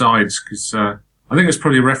both sides because I think it's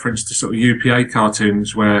probably a reference to sort of UPA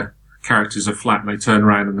cartoons where characters are flat and they turn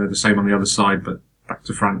around and they're the same on the other side but back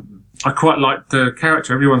to front. I quite liked the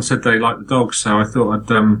character. Everyone said they liked the dog, so I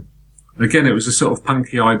thought I'd... again, it was a sort of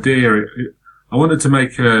punky idea. I wanted to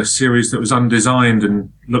make a series that was undesigned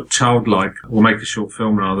and looked childlike, or make a short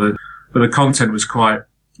film rather, but the content was quite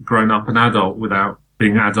grown up and adult without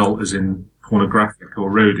being adult as in pornographic or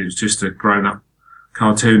rude. It was just a grown up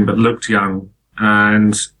cartoon but looked young.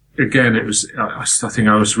 And again, it was, I think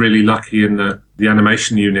I was really lucky in the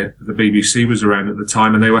animation unit. The BBC was around at the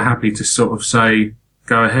time and they were happy to sort of say,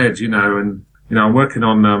 go ahead, and, I'm working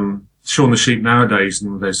on, Shaun the Sheep nowadays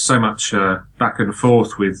and there's so much, back and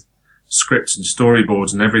forth with scripts and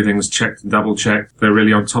storyboards and everything's checked and double checked. They're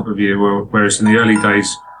really on top of you. Whereas in the early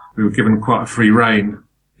days, we were given quite a free rein.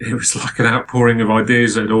 It was like an outpouring of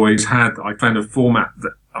ideas that I'd always had. I found a format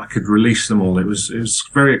that I could release them all. It was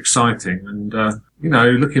very exciting. And,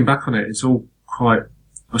 looking back on it, it's all quite,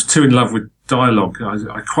 I was too in love with dialogue.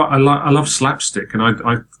 I love slapstick and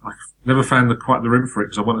I never found quite the room for it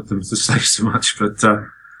because I wanted them to say so much, but,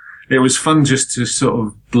 it was fun just to sort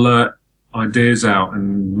of blurt ideas out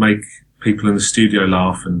and make people in the studio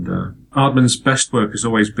laugh. And Aardman's best work has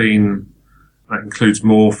always been, that includes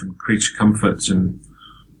Morph and Creature Comforts and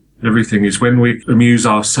everything, is when we amuse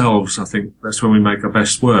ourselves. I think that's when we make our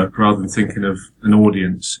best work rather than thinking of an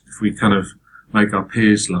audience. If we kind of make our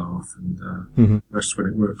peers laugh, and that's when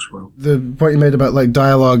it works well. The point you made about like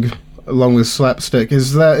dialogue along with slapstick,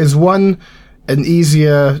 is one an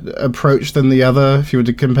easier approach than the other? If you were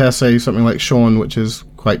to compare, say, something like Shaun, which is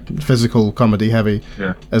quite physical comedy heavy,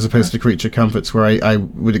 as opposed to Creature Comforts, where I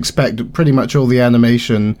would expect pretty much all the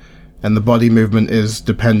animation and the body movement is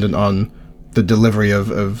dependent on the delivery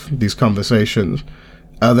of these conversations.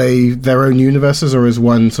 Are they their own universes, or is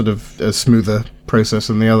one sort of a smoother process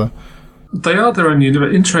than the other? They are their own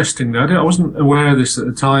universe. Interesting, though. I wasn't aware of this at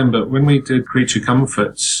the time, but when we did Creature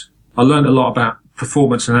Comforts, I learned a lot about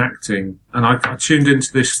performance and acting, and I tuned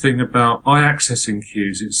into this thing about eye accessing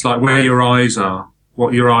cues. It's like where your eyes are,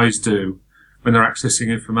 what your eyes do when they're accessing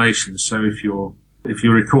information. So if you're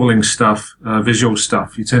recalling stuff, visual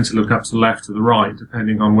stuff, you tend to look up to the left or the right,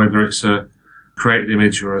 depending on whether it's a created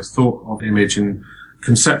image or a thought of image. And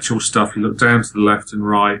conceptual stuff, you look down to the left and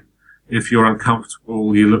right. If you're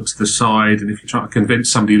uncomfortable, you look to the side. And if you're trying to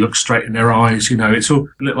convince somebody, you look straight in their eyes. It's all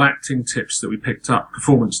little acting tips that we picked up,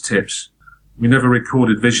 performance tips. We never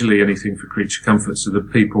recorded visually anything for Creature Comforts of the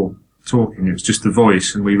people talking. It was just the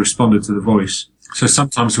voice, and we responded to the voice. So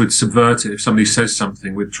sometimes we'd subvert it. If somebody says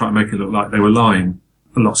something, we'd try and make it look like they were lying.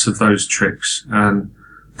 Lots of those tricks. And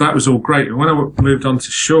that was all great. And when I moved on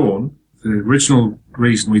to Shaun, the original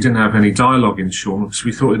reason we didn't have any dialogue in Shaun was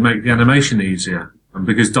we thought it'd make the animation easier. And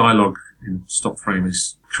because dialogue in stop frame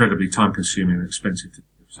is incredibly time consuming and expensive to do.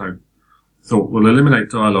 So thought we'll eliminate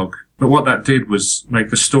dialogue. But what that did was make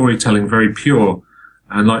the storytelling very pure,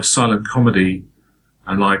 and like silent comedy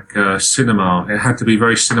and like cinema, it had to be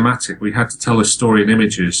very cinematic. We had to tell a story in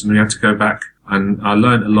images, and we had to go back, and I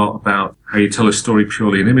learned a lot about how you tell a story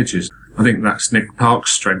purely in images. I think that's Nick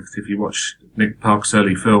Park's strength. If you watch Nick Park's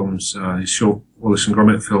early films, his short Wallace and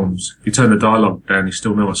Gromit films, if you turn the dialogue down, you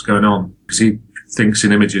still know what's going on, because he thinks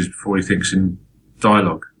in images before he thinks in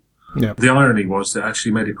dialogue. Yeah. The irony was that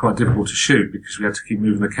actually made it quite difficult to shoot because we had to keep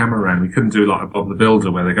moving the camera around. We couldn't do like a Bob the Builder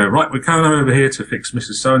where they go, right, we're coming over here to fix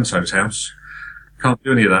Mrs. So-and-so's house. Can't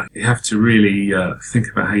do any of that. You have to really think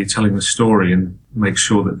about how you're telling the story and make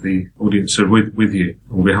sure that the audience are with you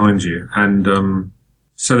or behind you. And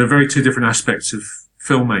so they're very two different aspects of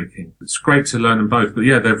filmmaking. It's great to learn them both, but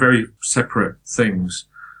yeah, they're very separate things.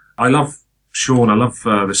 I love Shaun. I love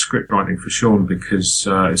the script writing for Shaun because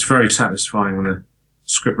it's very satisfying on the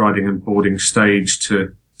script writing and boarding stage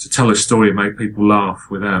to tell a story and make people laugh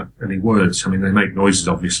without any words. I mean, they make noises,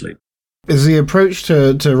 obviously. Is the approach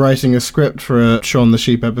to writing a script for a Shaun the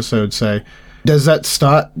Sheep episode, say, does that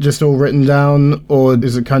start just all written down, or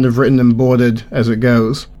is it kind of written and boarded as it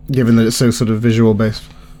goes, given that it's so sort of visual based?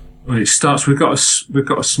 Well, it starts. We've got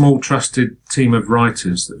a small trusted team of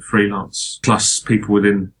writers that freelance, plus people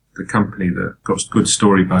within the company that got good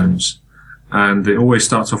story bones. And it always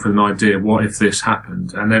starts off with an idea, what if this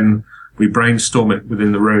happened? And then we brainstorm it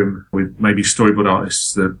within the room with maybe storyboard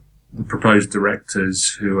artists, the proposed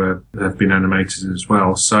directors who have been animators as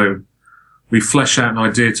well. So we flesh out an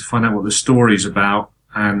idea to find out what the story's about,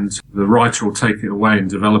 and the writer will take it away and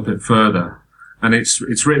develop it further. and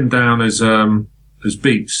it's written down as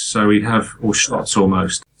beats. So we have, or shots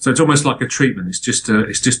almost. So it's almost like a treatment. It's just an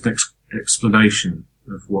explanation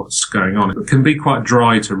of what's going on. It can be quite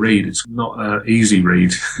dry to read. It's not an easy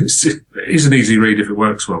read. It is an easy read if it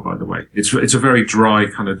works well, by the way. It's a very dry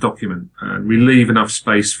kind of document. And we leave enough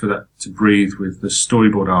space for that to breathe with the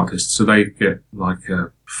storyboard artists. So they get like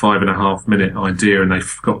a 5.5 minute idea and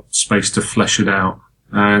they've got space to flesh it out.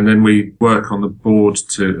 And then we work on the board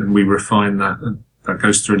and we refine that. And that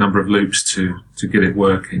goes through a number of loops to get it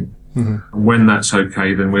working. Mm-hmm. And when that's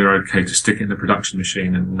okay, then we're okay to stick it in the production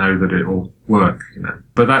machine and know that it will work,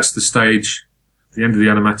 But that's the stage. The end of the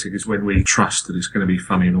animatic is when we trust that it's going to be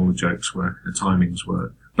funny and all the jokes work and the timings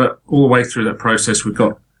work. But all the way through that process, we've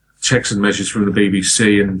got checks and measures from the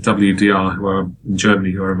BBC and WDR, who are in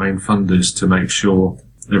Germany, who are our main funders, to make sure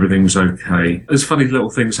everything's okay. There's funny little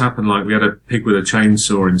things happen, like we had a pig with a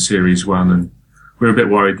chainsaw in series 1, and we were a bit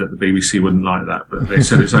worried that the BBC wouldn't like that, but they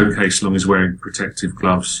said it's okay so long as wearing protective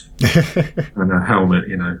gloves and a helmet,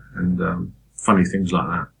 and funny things like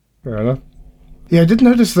that. Fair enough. Yeah, I did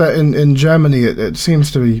notice that in Germany it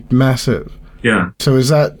seems to be massive. Yeah. So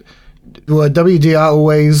were WDR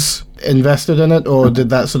always invested in it, or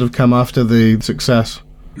did that sort of come after the success?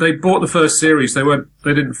 They bought the first series. They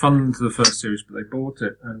didn't fund the first series, but they bought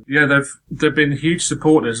it. And yeah, they've been huge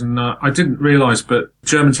supporters. And I didn't realise, but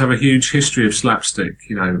Germans have a huge history of slapstick.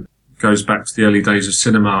 Goes back to the early days of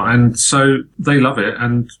cinema, and so they love it.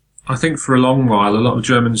 And I think for a long while, a lot of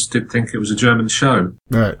Germans did think it was a German show.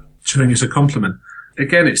 Right. Which I think is a compliment.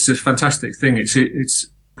 Again, it's a fantastic thing. It's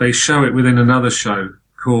they show it within another show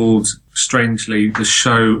called, strangely, The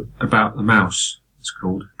Show About the Mouse. It's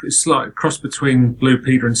called. It's like a cross between Blue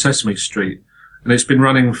Peter and Sesame Street, and it's been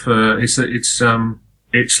running for. It's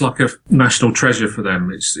like a national treasure for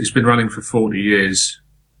them. It's been running for 40 years.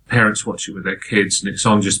 Parents watch it with their kids, and it's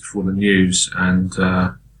on just before the news, and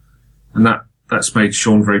that's made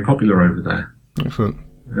Sean very popular over there. Excellent.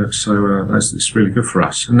 So it's really good for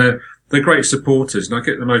us, and they're great supporters, and I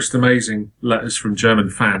get the most amazing letters from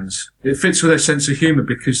German fans. It fits with their sense of humour,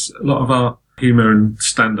 because a lot of our humour and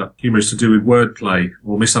stand-up humour is to do with wordplay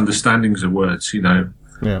or misunderstandings of words,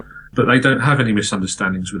 Yeah. But they don't have any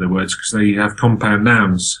misunderstandings with their words because they have compound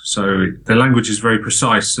nouns. So their language is very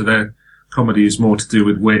precise. So their comedy is more to do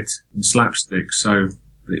with wit and slapstick. So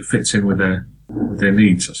it fits in with their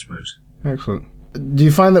needs, I suppose. Excellent. Do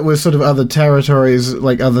you find that with sort of other territories,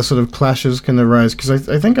 like other sort of clashes can arise? Because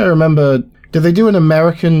I think I remember, did they do an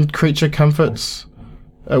American Creature Comforts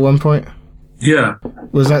at one point? Yeah.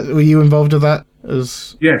 Were you involved with that?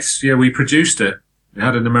 Yes, yeah, we produced it. We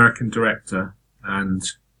had an American director and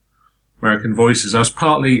American voices. I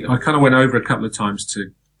kind of went over a couple of times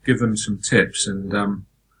to give them some tips, and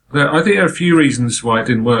I think there are a few reasons why it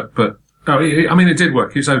didn't work, but it did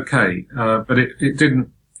work. It was okay, but it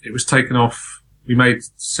didn't. It was taken off. We made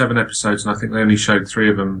 7 episodes, and I think they only showed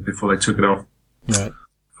 3 of them before they took it off. Right.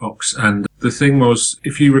 Fox. And the thing was,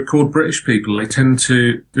 if you record British people, they tend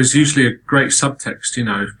to, there's usually a great subtext,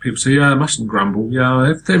 if people say, yeah, I mustn't grumble,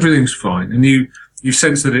 yeah, everything's fine. And you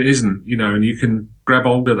sense that it isn't, and you can grab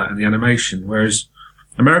hold of that in the animation. Whereas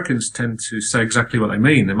Americans tend to say exactly what they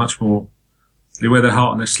mean. They wear their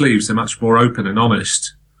heart on their sleeves. They're much more open and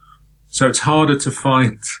honest. So it's harder to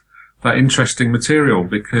find that interesting material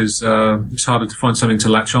because, it's harder to find something to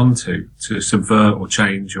latch onto, to subvert or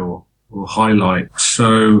change or highlight.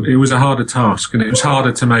 So it was a harder task, and it was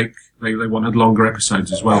harder to make. They wanted longer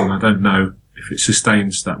episodes as well, and I don't know if it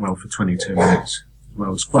sustains that well for 22 minutes.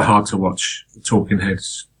 Well, it's quite hard to watch the talking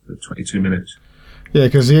heads for 22 minutes. Yeah,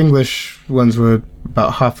 because the English ones were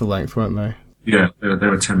about half the length, weren't they? Yeah, they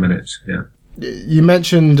were 10 minutes, yeah. You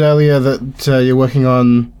mentioned earlier that you're working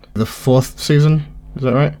on the 4th season, is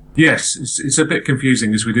that right? Yes, it's a bit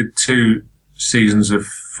confusing because we did 2 seasons of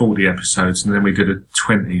 40 episodes, and then we did a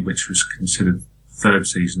 20, which was considered 3rd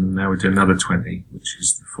season, and now we do another 20, which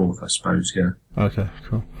is the 4th, I suppose, yeah. Okay,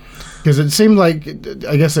 cool. Because it seemed like,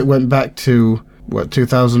 I guess it went back to,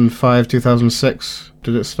 2005, 2006?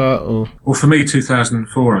 Did it start, or? Well, for me,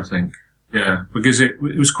 2004, I think. Yeah, because it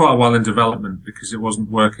was quite a while in development because it wasn't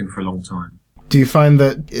working for a long time. Do you find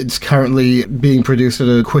that it's currently being produced at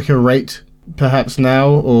a quicker rate perhaps now,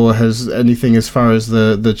 or has anything as far as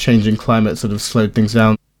the changing climate sort of slowed things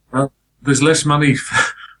down? Well, there's less money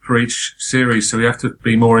for each series, so we have to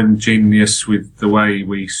be more ingenious with the way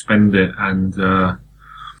we spend it, and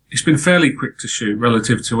it's been fairly quick to shoot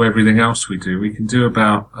relative to everything else we do. We can do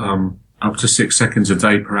about up to 6 seconds a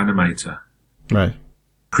day per animator. Right.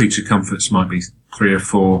 Creature Comforts might be 3 or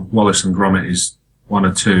 4. Wallace and Gromit is 1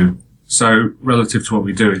 or 2. So relative to what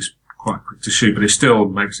we do, it's quite quick to shoot, but it still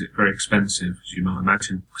makes it very expensive, as you might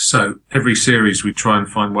imagine. So every series we try and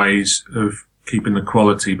find ways of keeping the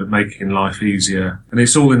quality but making life easier. And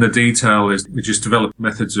it's all in the detail. We just develop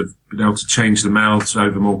methods of being able to change the mouths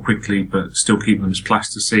over more quickly but still keeping them as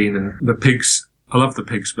plasticine. And the pigs, I love the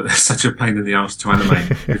pigs, but they're such a pain in the arse to animate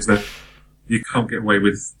because you can't get away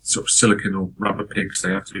with sort of silicone or rubber pigs.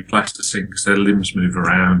 They have to be plasticine because their limbs move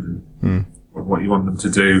around and what you want them to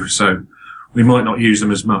do. So we might not use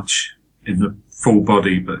them as much in the full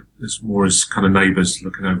body, but it's more as kind of neighbours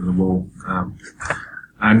looking over the wall.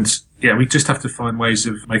 And yeah, we just have to find ways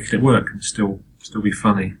of making it work and still be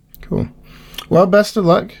funny. Cool. Well, best of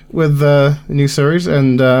luck with the new series,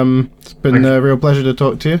 and it's been a real pleasure to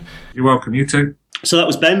talk to you. You're welcome. You too. So that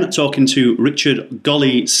was Ben talking to Richard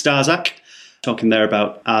Golly Starzak, talking there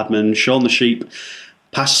about Aardman, Shaun the Sheep,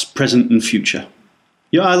 past, present, and future.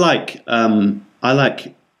 Yeah, I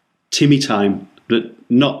like Timmy Time, but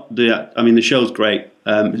not the. I mean, the show's great.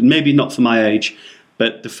 Maybe not for my age,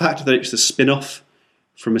 but the fact that it's a spin-off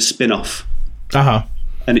from a spin-off,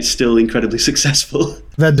 and it's still incredibly successful.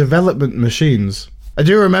 They're development machines. I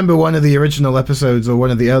do remember one of the original episodes, or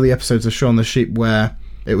one of the early episodes of Shaun the Sheep, where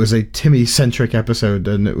it was a Timmy-centric episode,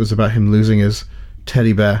 and it was about him losing his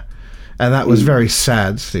teddy bear, and that was very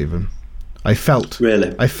sad, Stephen. I felt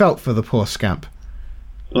for the poor scamp.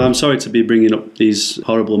 Well, I'm sorry to be bringing up these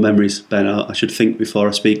horrible memories, Ben. I should think before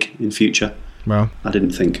I speak in future. Well, I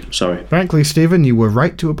didn't think. I'm sorry. Frankly, Stephen, you were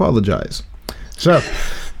right to apologise. So,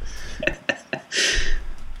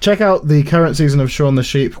 check out the current season of Shaun the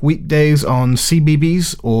Sheep weekdays on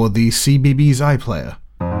CBeebies or the CBeebies iPlayer.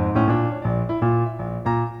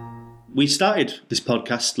 We started this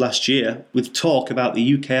podcast last year with talk about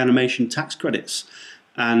the UK animation tax credits,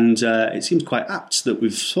 and it seems quite apt that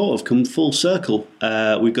we've sort of come full circle.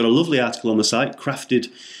 We've got a lovely article on the site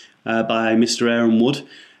crafted by Mr. Aaron Wood,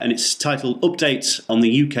 and it's titled Update on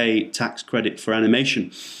the UK Tax Credit for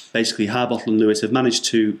Animation. Basically, Harbottle and Lewis have managed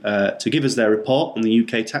to give us their report on the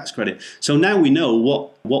UK tax credit. So now we know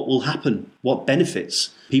what will happen, what benefits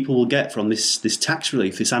people will get from this tax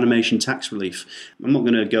relief, this animation tax relief. I'm not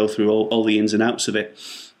going to go through all the ins and outs of it,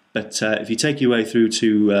 but if you take your way through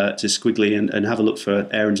to Squiggly and have a look for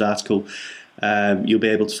Aaron's article, you'll be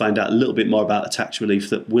able to find out a little bit more about the tax relief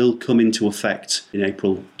that will come into effect in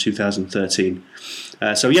April 2013.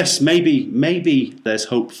 So yes, maybe there's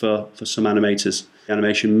hope for some animators.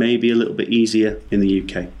 Animation may be a little bit easier in the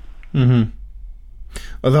UK. Mm-hmm.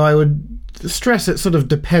 Although I would stress it sort of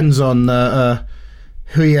depends on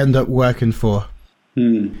who you end up working for.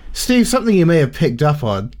 Steve, something you may have picked up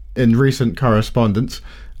on in recent correspondence,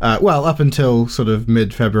 up until sort of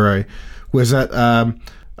mid-February, was that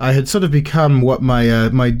I had sort of become what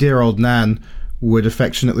my dear old Nan would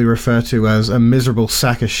affectionately refer to as a miserable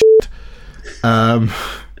sack of shit.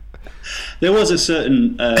 There was a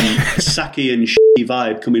certain sacky and shitty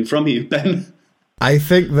vibe coming from you, Ben. I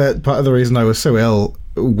think that part of the reason I was so ill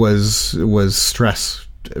was stress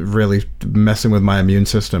really messing with my immune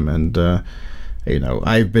system, and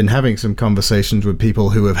I've been having some conversations with people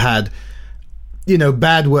who have had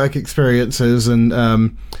bad work experiences,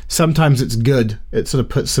 and sometimes it's good. It sort of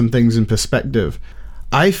puts some things in perspective.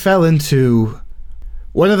 I fell into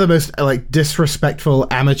one of the most disrespectful,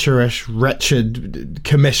 amateurish, wretched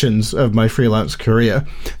commissions of my freelance career,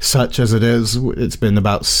 such as it is. It's been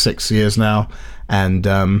about 6 years now, and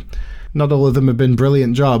not all of them have been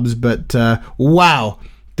brilliant jobs, but wow,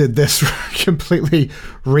 did this completely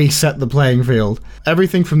reset the playing field.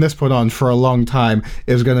 Everything from this point on for a long time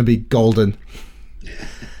is going to be golden.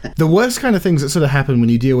 The worst kind of things that sort of happen when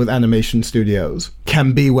you deal with animation studios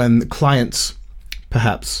can be when clients,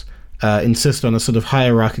 perhaps, insist on a sort of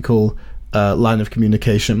hierarchical line of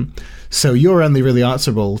communication. So you're only really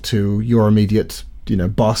answerable to your immediate,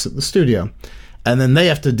 boss at the studio. And then they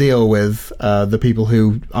have to deal with the people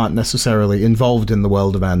who aren't necessarily involved in the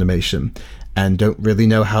world of animation and don't really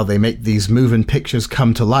know how they make these moving pictures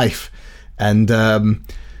come to life. And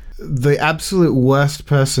the absolute worst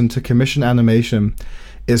person to commission animation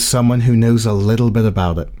is someone who knows a little bit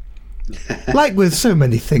about it. Like with so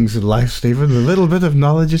many things in life, Stephen, a little bit of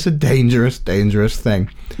knowledge is a dangerous, dangerous thing.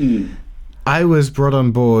 I was brought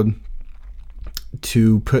on board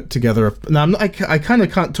to put together I kind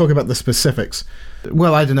of can't talk about the specifics.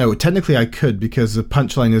 Well, I don't know. Technically, I could, because the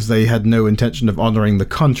punchline is they had no intention of honouring the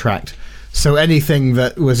contract. So anything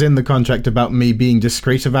that was in the contract about me being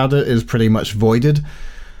discreet about it is pretty much voided.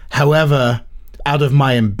 However, out of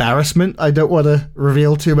my embarrassment, I don't want to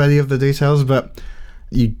reveal too many of the details, but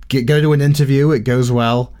you go to an interview, it goes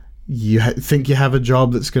well, you think you have a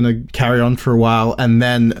job that's going to carry on for a while, and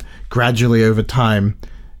then gradually over time,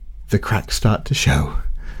 the cracks start to show.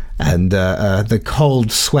 and the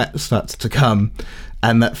cold sweat starts to come,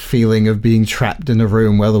 and that feeling of being trapped in a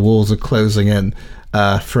room where the walls are closing in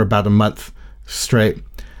for about a month straight.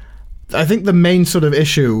 I think the main sort of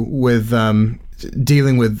issue with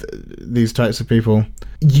dealing with these types of people,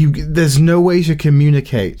 there's no way to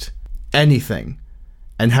communicate anything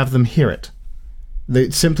and have them hear it.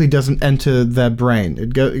 It simply doesn't enter their brain.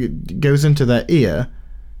 It goes into their ear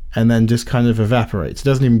and then just kind of evaporates. It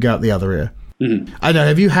doesn't even go out the other ear. Mm-hmm. I know.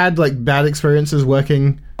 Have you had like bad experiences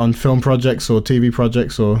working on film projects or TV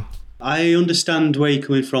projects or? I understand where you're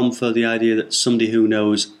coming from for the idea that somebody who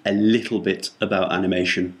knows a little bit about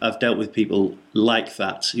animation. I've dealt with people like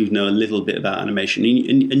that who know a little bit about animation.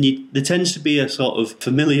 And there tends to be a sort of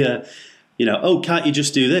familiar, oh, can't you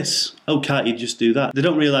just do this? Oh, can't you just do that? They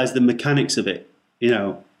don't realise the mechanics of it.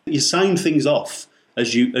 You sign things off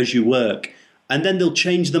as you work, and then they'll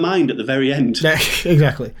change their mind at the very end. Yeah,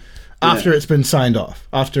 exactly. After it's been signed off.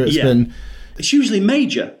 After it's been... It's usually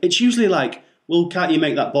major. It's usually like, well, can't you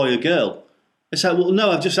make that boy a girl? It's like, well,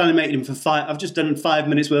 no, I've just animated him I've just done 5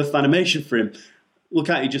 minutes worth of animation for him. Well,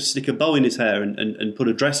 can't you just stick a bow in his hair and put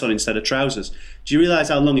a dress on instead of trousers? Do you realise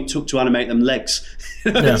how long it took to animate them legs?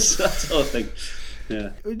 That sort of thing.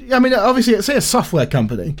 Yeah. I mean, obviously, say a software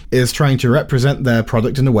company is trying to represent their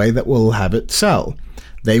product in a way that will have it sell.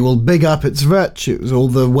 They will big up its virtues, all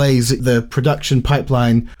the ways the production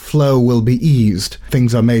pipeline flow will be eased.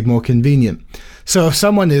 Things are made more convenient. So if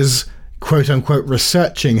someone is quote-unquote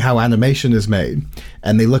researching how animation is made,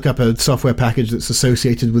 and they look up a software package that's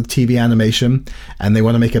associated with TV animation, and they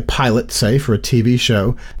want to make a pilot, say, for a TV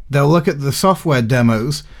show, they'll look at the software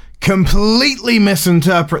demos, completely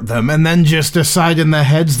misinterpret them, and then just decide in their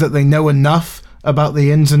heads that they know enough about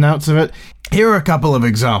the ins and outs of it. Here are a couple of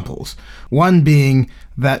examples. One being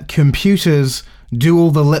that computers do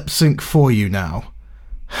all the lip sync for you now.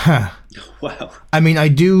 Huh. Wow. I mean, I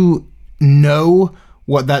do know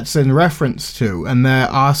what that's in reference to, and there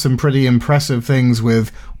are some pretty impressive things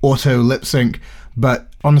with auto lip sync, but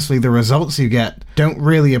honestly, the results you get don't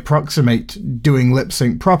really approximate doing lip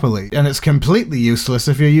sync properly, and it's completely useless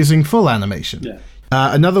if you're using full animation. Yeah.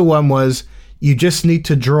 Another one was, you just need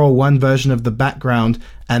to draw one version of the background,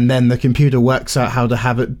 and then the computer works out how to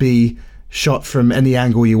have it be shot from any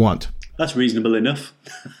angle you want. That's reasonable enough.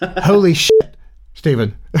 Holy shit,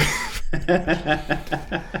 Stephen.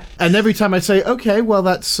 And every time I say, okay, well,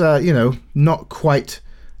 that's, not quite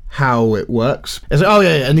how it works. It's like, oh,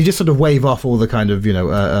 yeah, and you just sort of wave off all the kind of,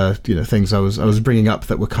 things I was bringing up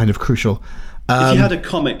that were kind of crucial. If you had a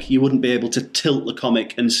comic, you wouldn't be able to tilt the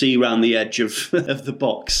comic and see around the edge of the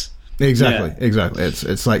box. Exactly.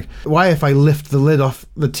 It's like, why if I lift the lid off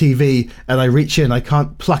the TV and I reach in, I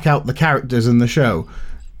can't pluck out the characters in the show?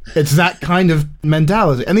 It's that kind of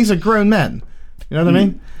mentality. And these are grown men. You know what I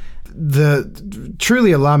mean? The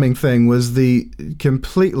truly alarming thing was the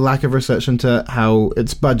complete lack of research into how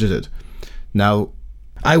it's budgeted. Now,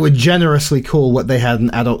 I would generously call what they had an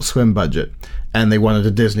Adult Swim budget, and they wanted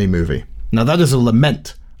a Disney movie. Now, that is a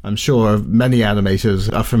lament I'm sure many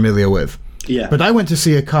animators are familiar with. Yeah. But I went to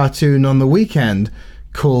see a cartoon on the weekend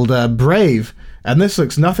called Brave, and this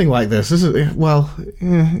looks nothing like this. This is,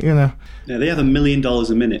 Yeah, they have $1 million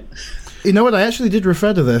a minute. You know what? I actually did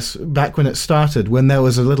refer to this back when it started, when there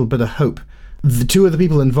was a little bit of hope. The two of the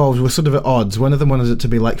people involved were sort of at odds. One of them wanted it to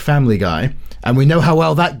be like Family Guy, and we know how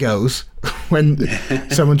well that goes when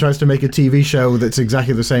someone tries to make a TV show that's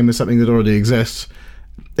exactly the same as something that already exists,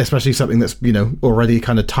 especially something that's, already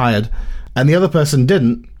kind of tired. And the other person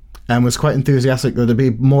didn't, and was quite enthusiastic that it'd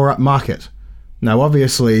be more upmarket. Now,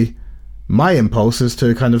 obviously, my impulse is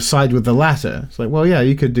to kind of side with the latter. It's like, well, yeah,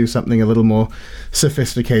 you could do something a little more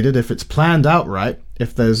sophisticated if it's planned out right,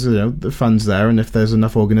 if there's, the funds there, and if there's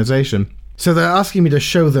enough organization. So they're asking me to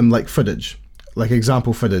show them, like, footage, like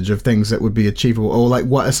example footage of things that would be achievable, or like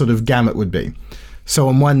what a sort of gamut would be. So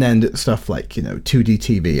on one end, it's stuff like, 2D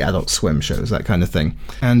TV, Adult Swim shows, that kind of thing.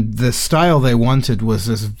 And the style they wanted was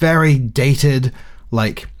this very dated,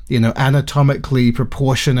 like, anatomically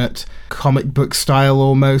proportionate comic book style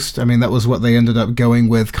almost. I mean, that was what they ended up going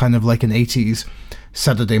with, kind of like an 80s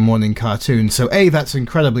Saturday morning cartoon. So A, that's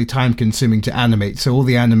incredibly time consuming to animate, so all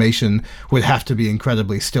the animation would have to be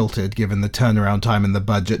incredibly stilted given the turnaround time and the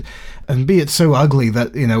budget. And B, it's so ugly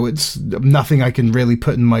that, it's nothing I can really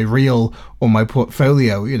put in my reel or my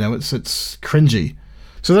portfolio. It's cringy.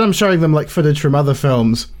 So then I'm showing them like footage from other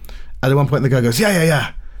films, and at one point the guy goes,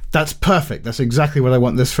 yeah, that's perfect. That's exactly what I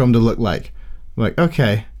want this film to look like. I'm like,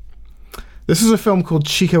 okay. This is a film called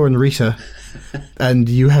Chico and Rita, and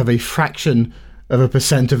you have a fraction of a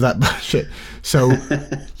 % of that budget. So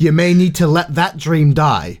you may need to let that dream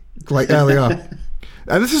die, like early on.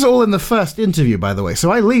 And this is all in the first interview, by the way.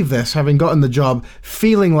 So I leave this having gotten the job,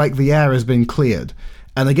 feeling like the air has been cleared.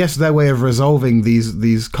 And I guess their way of resolving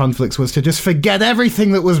these conflicts was to just forget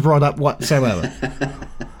everything that was brought up whatsoever.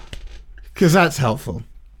 Because that's helpful.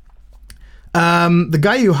 The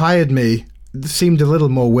guy who hired me seemed a little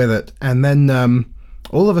more with it, and then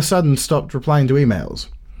all of a sudden stopped replying to emails.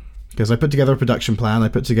 Because I put together a production plan, I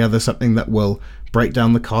put together something that will break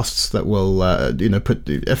down the costs, that will,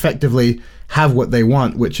 effectively have what they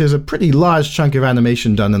want, which is a pretty large chunk of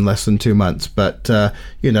animation done in less than 2 months. But,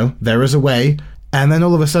 there is a way. And then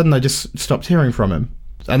all of a sudden I just stopped hearing from him.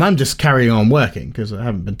 And I'm just carrying on working, because I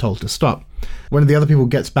haven't been told to stop. One of the other people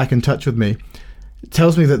gets back in touch with me,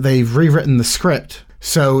 tells me that they've rewritten the script.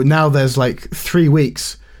 So now there's like 3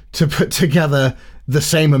 weeks to put together the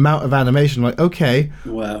same amount of animation. Like, okay,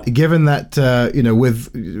 wow. Given that,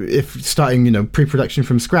 if starting, pre-production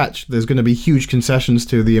from scratch, there's going to be huge concessions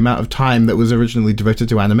to the amount of time that was originally devoted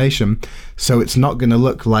to animation. So it's not going to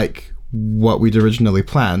look like what we'd originally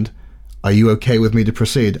planned. Are you okay with me to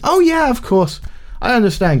proceed? Oh, yeah, of course. I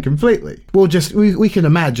understand completely. We'll just, we can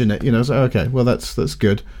imagine it, so, okay, well, that's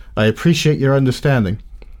good. I appreciate your understanding.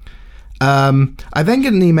 I then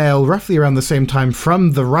get an email roughly around the same time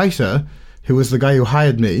from the writer, who was the guy who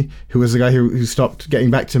hired me, who was the guy who stopped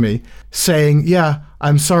getting back to me, saying, yeah,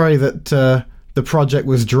 I'm sorry that the project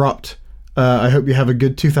was dropped. I hope you have a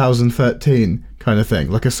good 2013 kind of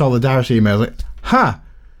thing, like a solidarity email. Like,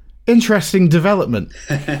 interesting development.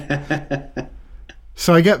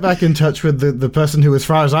 So I get back in touch with the person who, as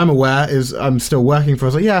far as I'm aware, I'm still working for. I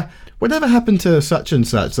was like, yeah, whatever happened to such and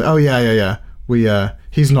such? Like, oh, yeah.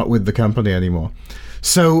 He's not with the company anymore.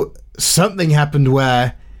 So something happened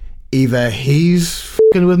where either he's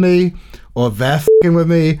f***ing with me or they're f***ing with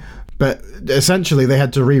me, but essentially they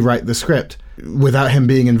had to rewrite the script without him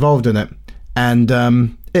being involved in it. And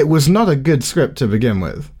it was not a good script to begin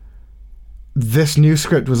with. This new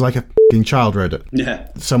script was like a f***ing child wrote it. Yeah.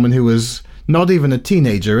 Someone who was not even a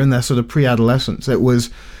teenager in their sort of pre-adolescence. It was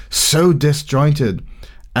so disjointed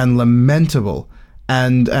and lamentable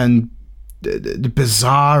and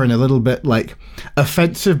bizarre and a little bit like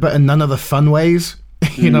offensive, but in none of the fun ways.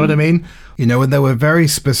 You know what I mean? And there were very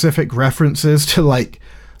specific references to like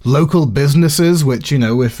local businesses, which,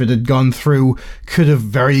 if it had gone through, could have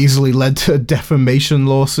very easily led to defamation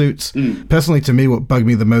lawsuits. Personally, to me, what bugged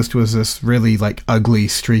me the most was this really like ugly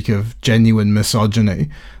streak of genuine misogyny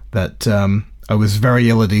that I was very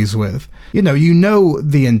ill at ease with. You know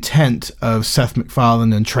the intent of Seth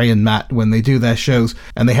MacFarlane and Trey and Matt when they do their shows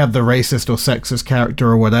and they have the racist or sexist character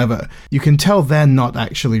or whatever. You can tell they're not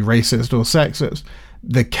actually racist or sexist.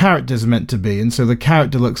 The character's meant to be, and so the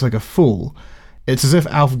character looks like a fool. It's as if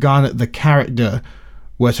Alf Garnett, the character,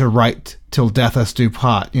 were to write Till Death Us Do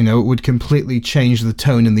Part. It would completely change the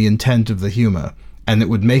tone and the intent of the humor, and it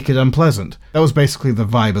would make it unpleasant. That was basically the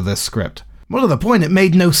vibe of this script. More to the point, it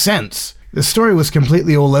made no sense. The story was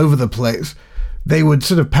completely all over the place. They would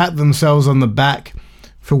sort of pat themselves on the back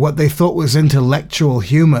for what they thought was intellectual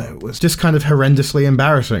humor. It was just kind of horrendously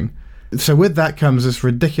embarrassing. So with that comes this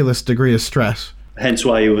ridiculous degree of stress. Hence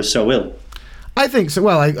why you were so ill. I think so.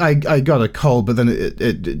 Well, I got a cold, but then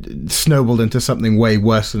it snowballed into something way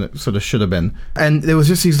worse than it sort of should have been. And there was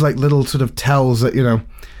just these like little sort of tells that,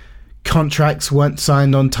 contracts weren't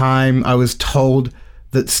signed on time. I was told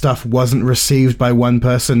that stuff wasn't received by one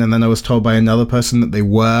person, and then I was told by another person that they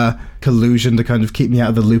were. Collusion to kind of keep me out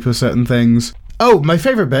of the loop of certain things. Oh, my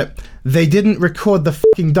favorite bit, they didn't record the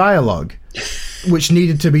fucking dialogue, which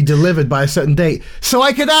needed to be delivered by a certain date, so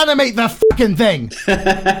I could animate the fucking thing.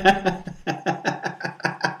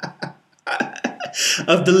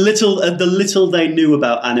 Of the little they knew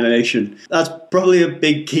about animation, that's probably a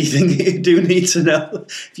big key thing that you do need to know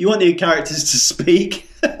if you want your characters to speak.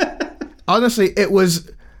 Honestly, it was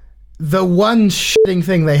the one shitting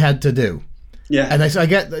thing they had to do. Yeah. And I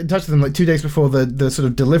get in touch with them like 2 days before the sort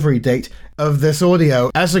of delivery date of this audio,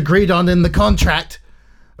 as agreed on in the contract.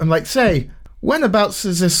 I'm like, say, when abouts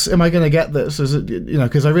is this, am I going to get this? Is it,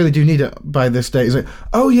 because I really do need it by this date. He's like,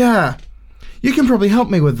 oh yeah, you can probably help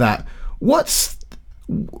me with that.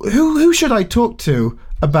 Who should I talk to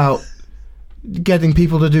about getting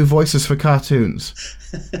people to do voices for cartoons?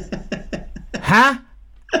 Huh?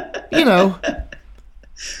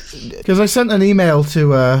 Because I sent an email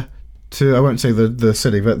to I won't say the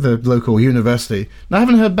city, but the local university, and I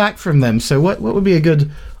haven't heard back from them. So what would be a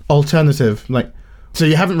good alternative? Like, so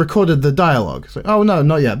you haven't recorded the dialogue? It's like, oh no,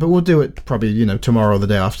 not yet, but we'll do it probably tomorrow or the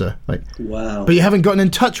day after. Like, wow. But you haven't gotten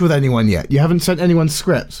in touch with anyone yet. You haven't sent anyone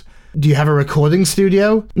scripts. Do you have a recording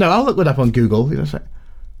studio? No, I'll look it up on Google. It's like,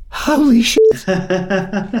 holy shit.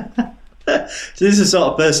 So this is the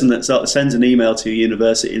sort of person that sort of sends an email to a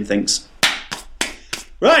university and thinks,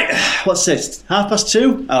 right, what's this?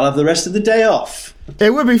 2:30? I'll have the rest of the day off.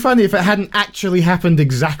 It would be funny if it hadn't actually happened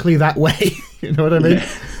exactly that way. You know what I mean?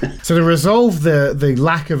 Yeah. So to resolve the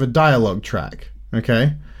lack of a dialogue track,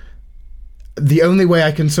 okay, the only way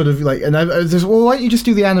I can sort of like, and there's, well, why don't you just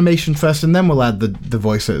do the animation first and then we'll add the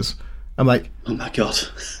voices? I'm like, oh my god.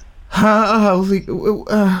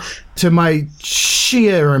 To my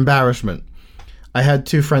sheer embarrassment, I had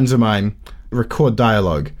two friends of mine record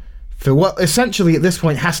dialogue for what essentially at this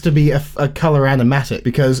point has to be a color animatic,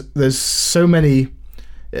 because there's so many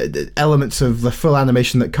elements of the full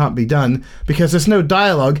animation that can't be done because there's no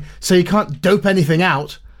dialogue, so you can't dope anything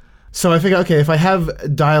out. So I figure, okay, if I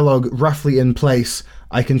have dialogue roughly in place,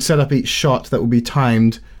 I can set up each shot that will be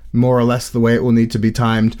timed more or less the way it will need to be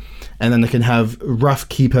timed, and then I can have rough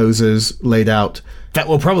key poses laid out that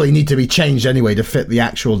will probably need to be changed anyway to fit the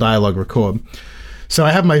actual dialogue record. So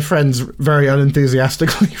I have my friends very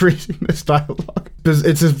unenthusiastically reading this dialogue.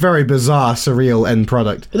 It's a very bizarre, surreal end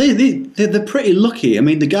product. They're pretty lucky. I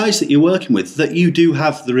mean, the guys that you're working with, that you do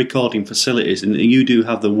have the recording facilities and you do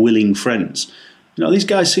have the willing friends. You know, these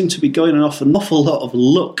guys seem to be going off an awful lot of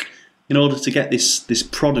luck in order to get this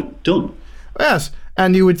product done. Yes,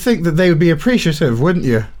 and you would think that they would be appreciative, wouldn't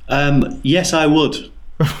you? Yes, I would.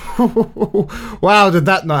 Wow, did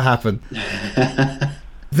that not happen?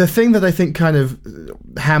 The thing that I think kind of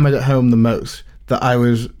hammered it home the most, that I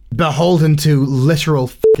was beholden to literal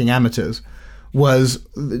fucking amateurs, was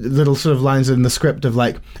little sort of lines in the script of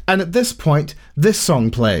like, and at this point, this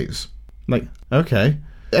song plays. Like, okay.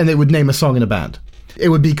 And they would name a song in a band. It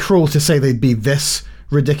would be cruel to say they'd be this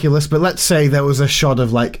ridiculous, but let's say there was a shot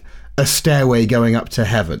of like a stairway going up to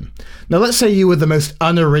heaven. Now let's say you were the most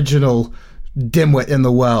unoriginal dimwit in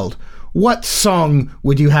the world. What song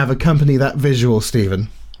would you have accompany that visual, Stephen?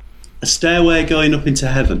 A stairway going up into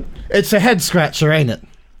heaven. It's a head scratcher, ain't it?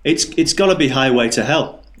 It's got to be Highway to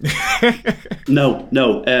Hell. No.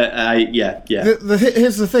 Yeah.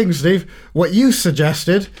 Here's the thing, Steve. What you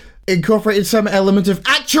suggested incorporated some element of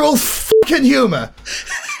actual fucking humour.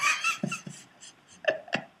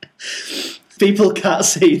 People can't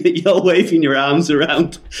see that you're waving your arms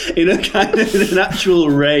around in a kind of an actual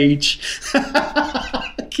rage.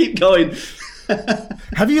 Keep going.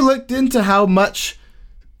 Have you looked into how much,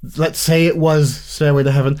 let's say it was Stairway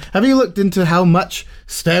to Heaven, have you looked into how much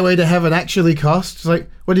Stairway to Heaven actually costs? It's like,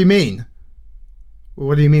 what do you mean?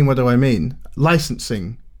 What do you mean, what do I mean?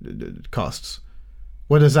 Licensing costs.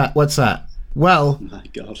 What is that? What's that? Well, oh my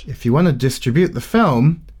God. If you want to distribute the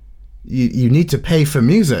film, you need to pay for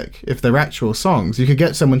music if they're actual songs. You could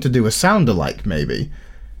get someone to do a sound-alike, maybe,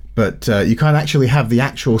 but you can't actually have the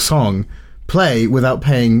actual song play without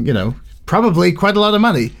paying, you know, probably quite a lot of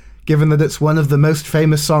money, given that it's one of the most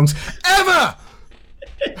famous songs ever!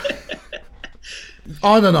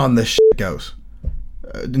 On and on this shit goes.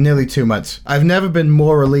 Nearly 2 months. I've never been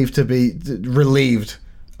more relieved to be relieved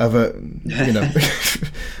of a, you know,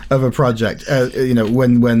 of a project. You know,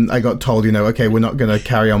 when I got told, you know, okay, we're not going to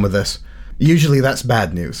carry on with this. Usually that's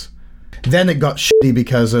bad news. Then it got shitty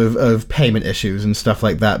because of payment issues and stuff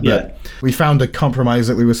like that. But we found a compromise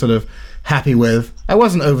that we were sort of happy with. I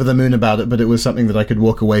wasn't over the moon about it, but it was something that I could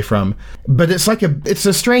walk away from. But it's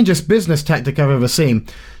the strangest business tactic I've ever seen,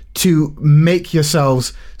 to make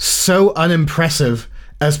yourselves so unimpressive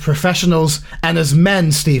as professionals and as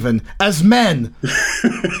men, Stephen, as men,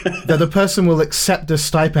 that a person will accept a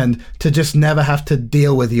stipend to just never have to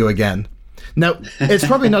deal with you again. Now, it's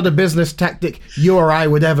probably not a business tactic you or I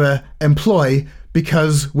would ever employ,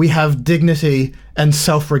 because we have dignity and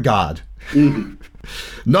self-regard. Mm.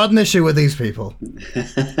 Not an issue with these people.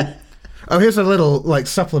 Oh, here's a little, like,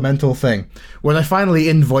 supplemental thing. When I finally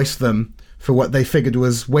invoiced them for what they figured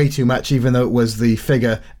was way too much, even though it was the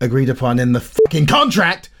figure agreed upon in the fucking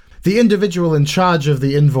contract, the individual in charge of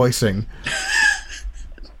the invoicing...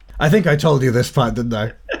 I think I told you this part, didn't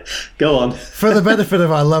I? Go on. For the benefit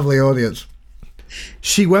of our lovely audience.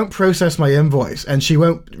 She won't process my invoice, and she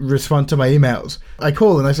won't respond to my emails. I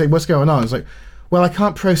call and I say, what's going on? It's like, well, I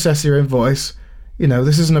can't process your invoice. You know,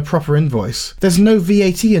 this isn't a proper invoice. There's no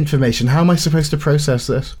VAT information. How am I supposed to process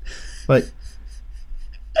this? Like...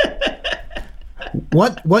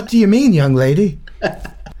 What do you mean, young lady?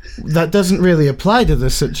 That doesn't really apply to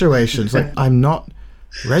this situation. It's like, I'm not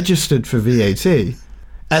registered for VAT.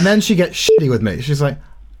 And then she gets shitty with me. She's like,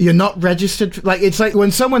 you're not registered? Like, it's like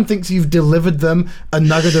when someone thinks you've delivered them a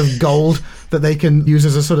nugget of gold that they can use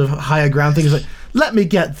as a sort of higher ground thing. It's like, let me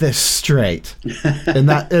get this straight. In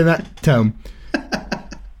that tone.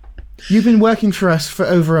 You've been working for us for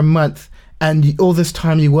over a month, and all this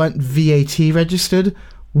time you weren't VAT registered?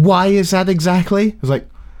 Why is that exactly? I was like,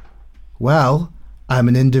 well, I'm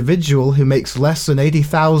an individual who makes less than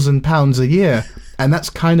 £80,000 a year, and that's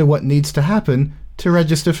kind of what needs to happen to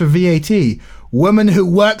register for VAT. Woman who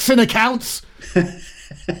works in accounts?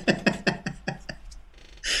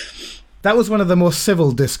 That was one of the more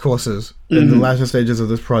civil discourses in the latter stages of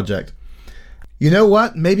this project. You know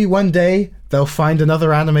what? Maybe one day they'll find another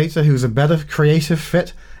animator who's a better creative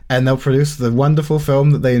fit, and they'll produce the wonderful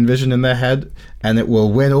film that they envision in their head, and it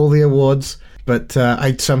will win all the awards. But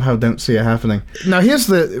I somehow don't see it happening. Now, here's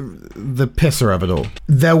the pisser of it all.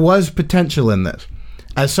 There was potential in this.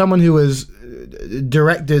 As someone who has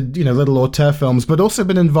directed, little auteur films, but also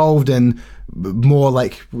been involved in more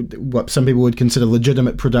like what some people would consider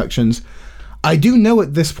legitimate productions, I do know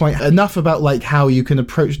at this point enough about like how you can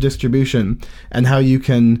approach distribution and how you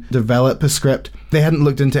can develop a script. They hadn't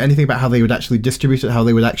looked into anything about how they would actually distribute it, how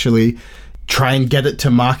they would actually try and get it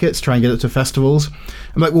to markets, try and get it to festivals.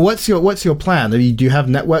 I'm like, well, what's your plan? Do you have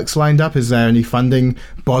networks lined up? Is there any funding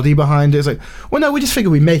body behind it? It's like, well, no, we just figure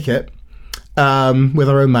we make it with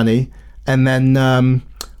our own money, and then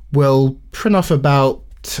we'll print off about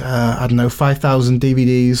 5,000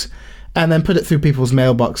 DVDs, and then put it through people's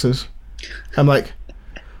mailboxes. I'm like,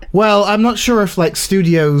 well, I'm not sure if like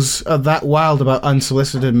studios are that wild about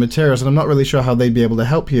unsolicited materials, and I'm not really sure how they'd be able to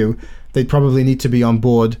help you. They'd probably need to be on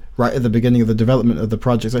board right at the beginning of the development of the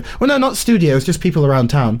project. Like, well, no, not studios, just people around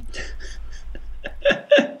town.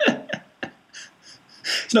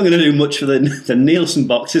 It's not going to do much for the Nielsen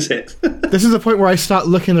box, is it? This is the point where I start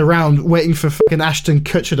looking around, waiting for fucking Ashton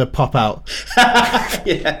Kutcher to pop out.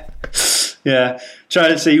 Yeah.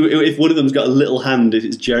 Trying to see if one of them's got a little hand, if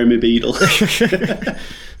it's Jeremy Beadle.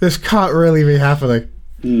 This can't really be happening.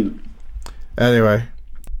 Anyway,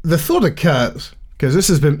 the thought occurs, because this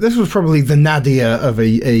was probably the nadir of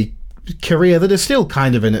a career that is still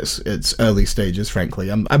kind of in its early stages, frankly.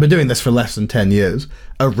 I've been doing this for less than 10 years.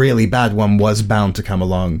 A really bad one was bound to come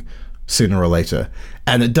along sooner or later.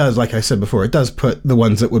 And it does, like I said before, it does put the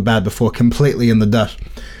ones that were bad before completely in the dust.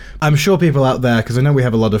 I'm sure people out there, because I know we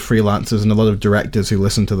have a lot of freelancers and a lot of directors who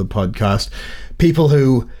listen to the podcast, people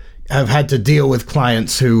who have had to deal with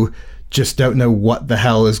clients who just don't know what the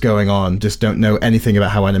hell is going on, just don't know anything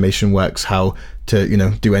about how animation works, how to,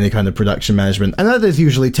 do any kind of production management. And that is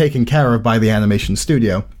usually taken care of by the animation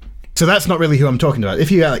studio. So that's not really who I'm talking about.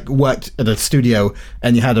 If you worked at a studio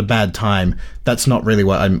and you had a bad time, that's not really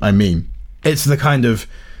what I mean. It's the kind of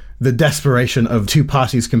the desperation of two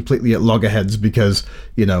parties completely at loggerheads because,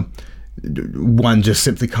 one just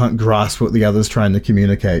simply can't grasp what the other's trying to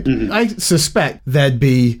communicate. Mm-hmm. I suspect there'd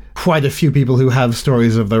be quite a few people who have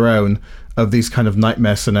stories of their own of these kind of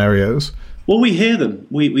nightmare scenarios. Well, we hear them.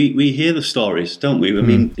 We hear the stories, don't we? I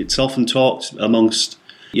mean, it's often talked amongst,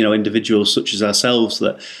 individuals such as ourselves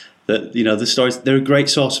that the stories, they're a great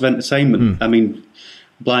source of entertainment. I mean,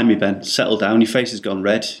 blimey, Ben, settle down. Your face has gone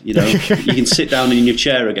red. You can sit down in your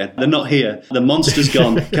chair again. They're not here. The monster's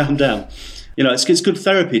gone. Calm down. It's good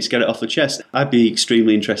therapy to get it off the chest. I'd be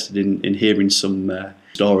extremely interested in hearing some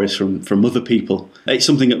stories from other people. It's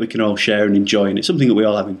something that we can all share and enjoy, and it's something that we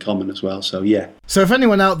all have in common as well. So, yeah. So if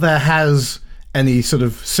anyone out there has any sort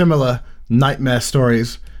of similar nightmare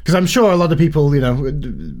stories, because I'm sure a lot of people,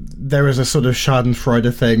 there is a sort of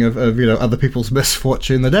schadenfreude thing of other people's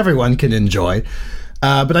misfortune that everyone can enjoy.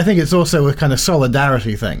 But I think it's also a kind of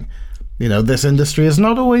solidarity thing. This industry is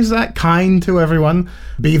not always that kind to everyone,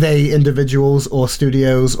 be they individuals or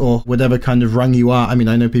studios or whatever kind of rung you are. I mean,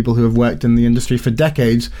 I know people who have worked in the industry for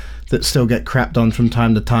decades that still get crapped on from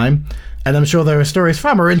time to time. And I'm sure there are stories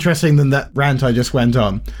far more interesting than that rant I just went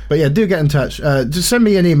on. But yeah, do get in touch. Just send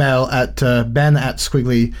me an email at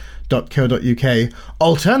ben@squiggly.co.uk.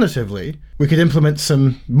 Alternatively, we could implement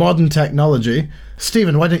some modern technology.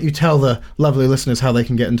 Stephen, why don't you tell the lovely listeners how they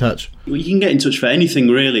can get in touch? Well, you can get in touch for anything,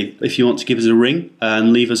 really. If you want to give us a ring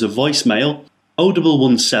and leave us a voicemail,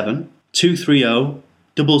 0117 230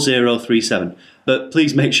 0037. But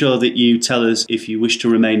please make sure that you tell us if you wish to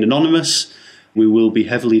remain anonymous. We will be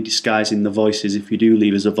heavily disguising the voices if you do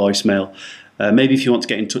leave us a voicemail. Maybe if you want to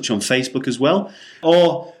get in touch on Facebook as well.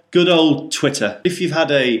 Or good old Twitter. If you've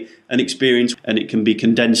had an experience and it can be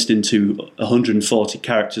condensed into 140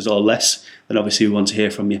 characters or less, then obviously we want to hear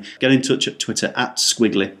from you. Get in touch at Twitter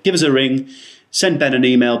 @Squiggly. Give us a ring. Send Ben an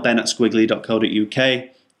email, ben@squiggly.co.uk.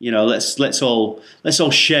 Let's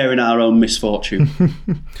all share in our own misfortune.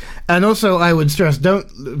 And also, I would stress, don't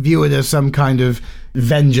view it as some kind of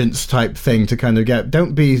vengeance type thing to kind of get.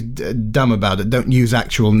 Don't be dumb about it. Don't use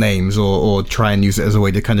actual names or try and use it as a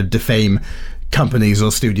way to kind of defame companies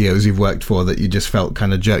or studios you've worked for that you just felt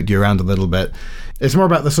kind of jerked you around a little bit. It's more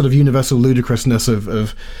about the sort of universal ludicrousness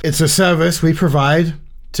of it's a service we provide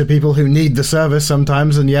to people who need the service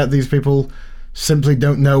sometimes, and yet these people simply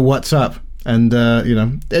don't know what's up. And,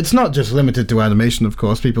 it's not just limited to animation, of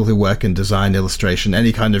course. People who work in design, illustration,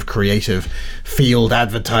 any kind of creative field,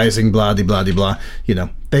 advertising, blah-de-blah-de-blah,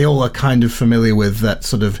 they all are kind of familiar with that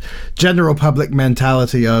sort of general public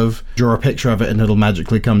mentality of draw a picture of it and it'll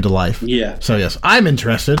magically come to life. Yeah. So, yes, I'm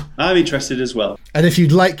interested. I'm interested as well. And if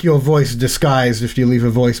you'd like your voice disguised, if you leave a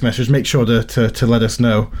voice message, make sure to let us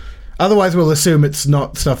know. Otherwise, we'll assume it's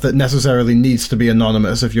not stuff that necessarily needs to be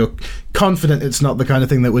anonymous. If you're confident it's not the kind of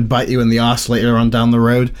thing that would bite you in the arse later on down the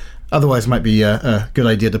road, otherwise it might be a good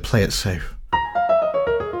idea to play it safe.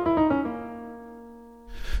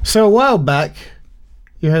 So a while back,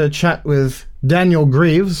 you had a chat with Daniel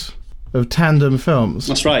Greaves of Tandem Films.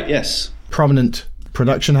 That's right, yes. Prominent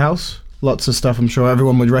production house. Lots of stuff I'm sure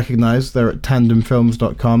everyone would recognise. They're at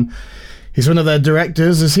tandemfilms.com. He's one of their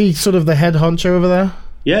directors. Is he sort of the head honcho over there?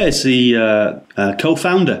 Yeah, it's the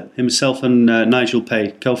co-founder, himself and Nigel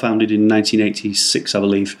Pay, co-founded in 1986, I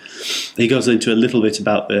believe. He goes into a little bit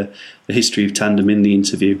about the history of Tandem in the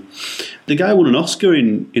interview. The guy won an Oscar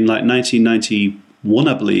in like 1991,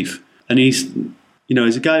 I believe. And he's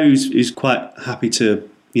a guy who's quite happy to,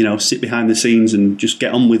 sit behind the scenes and just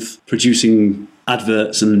get on with producing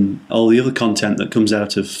adverts and all the other content that comes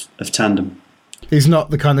out of Tandem. He's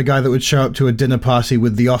not the kind of guy that would show up to a dinner party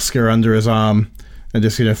with the Oscar under his arm and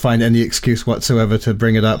just, find any excuse whatsoever to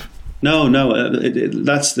bring it up. No,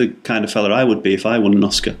 that's the kind of fella I would be if I won an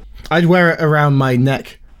Oscar. I'd wear it around my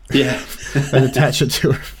neck. Yeah. And attach it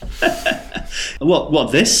to it.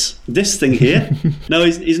 What, this thing here? No,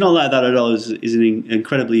 he's not like that at all. He's an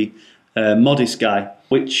incredibly modest guy,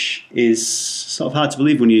 which is sort of hard to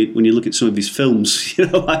believe when you look at some of his films.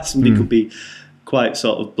 Like somebody could be quite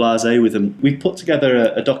sort of blasé with them. We put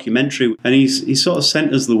together a documentary, and he's sort of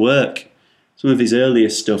sent us the work, some of his earlier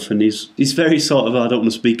stuff, and he's very sort of, I don't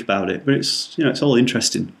want to speak about it, but it's it's all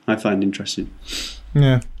interesting. I find interesting.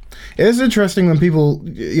 Yeah, it is interesting when people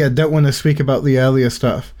don't want to speak about the earlier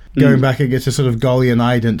stuff. Going back, it gets a sort of Golley and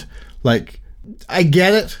Ident. Like, I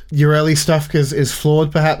get it. Your early stuff is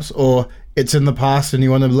flawed, perhaps, or it's in the past and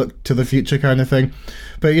you want to look to the future, kind of thing.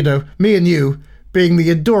 But me and you, being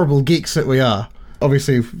the adorable geeks that we are,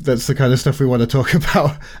 obviously, that's the kind of stuff we want to talk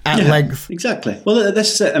about at length. Exactly. Well,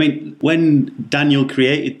 that's it. I mean, when Daniel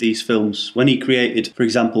created these films, when he created, for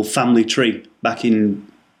example, Family Tree back in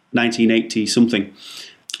 1980-something,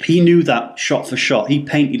 he knew that shot for shot. He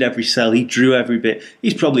painted every cell. He drew every bit.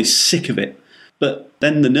 He's probably sick of it. But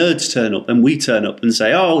then the nerds turn up and we turn up and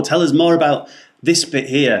say, oh, tell us more about this bit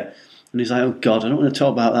here. And he's like, oh, God, I don't want to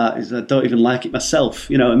talk about that. I don't even like it myself.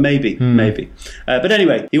 And maybe. But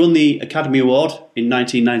anyway, he won the Academy Award in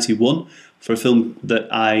 1991 for a film that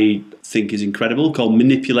I think is incredible called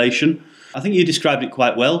Manipulation. I think you described it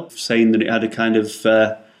quite well, saying that it had a kind of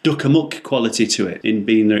duck-amuck quality to it, in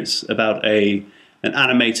being that it's about an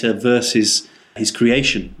animator versus his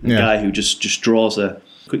creation. A guy who just draws a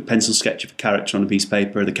quick pencil sketch of a character on a piece of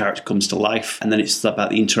paper, the character comes to life, and then it's about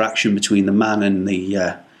the interaction between the man and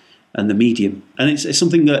the medium. And it's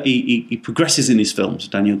something that he progresses in his films,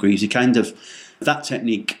 Daniel Greaves. He kind of, that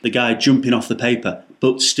technique, the guy jumping off the paper,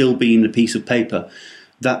 but still being a piece of paper,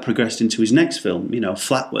 that progressed into his next film,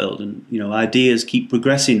 Flat World, and, ideas keep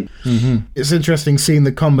progressing. Mm-hmm. It's interesting seeing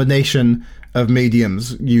the combination of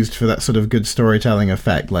mediums used for that sort of good storytelling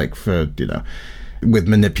effect, like for, with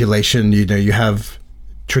Manipulation, you have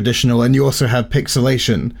traditional, and you also have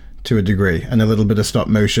pixelation to a degree, and a little bit of stop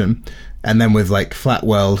motion. And then with like Flat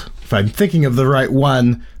World, if I'm thinking of the right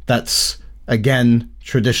one, that's again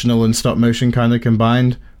traditional and stop motion kind of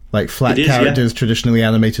combined. Like flat characters, traditionally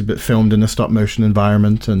animated but filmed in a stop motion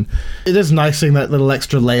environment. And it is nice seeing that little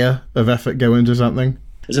extra layer of effort go into something.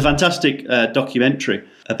 There's a fantastic documentary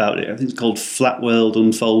about it. I think it's called Flat World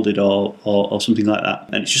Unfolded or something like that.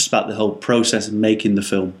 And it's just about the whole process of making the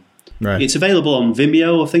film. Right. It's available on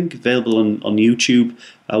Vimeo, I think, available on YouTube.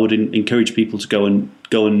 I would encourage people to go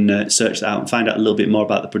and search that out and find out a little bit more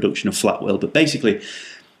about the production of Flat World. But basically,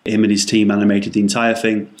 him and his team animated the entire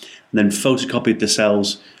thing and then photocopied the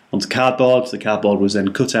cells onto cardboard. The cardboard was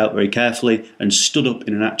then cut out very carefully and stood up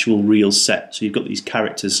in an actual real set. So you've got these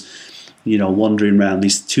characters, wandering around,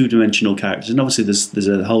 these two-dimensional characters. And obviously there's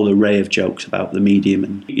a whole array of jokes about the medium.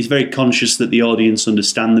 And he's very conscious that the audience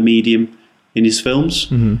understand the medium in his films.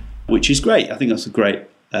 Mm-hmm. Which is great. I think that's a great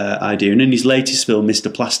idea. And in his latest film, Mr.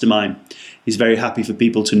 Plastermine, he's very happy for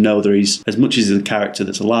people to know that he's, as much as he's a character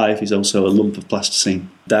that's alive, he's also a lump of plasticine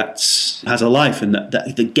that has a life and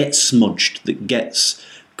that gets smudged, that gets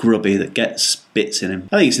grubby, that gets bits in him.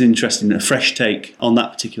 I think it's an interesting, a fresh take on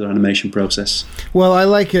that particular animation process. Well, I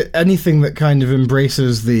like it. Anything that kind of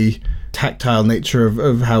embraces the tactile nature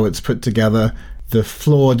of how it's put together, the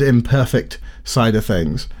flawed, imperfect side of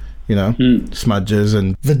things. Smudges.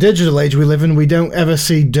 And the digital age we live in, we don't ever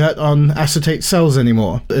see dirt on acetate cells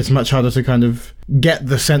anymore. It's much harder to kind of get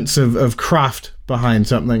the sense of craft behind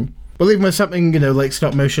something. Well, even with something, like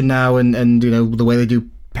stop motion now and the way they do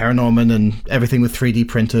Paranorman and everything with 3D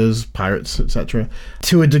printers, Pirates, etc.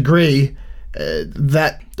 To a degree,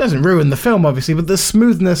 that doesn't ruin the film, obviously, but the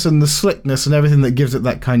smoothness and the slickness and everything that gives it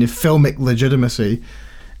that kind of filmic legitimacy,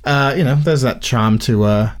 there's that charm to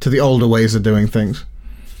the older ways of doing things.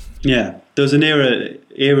 Yeah, there was an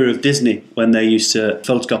era of Disney when they used to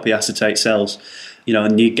photocopy acetate cells,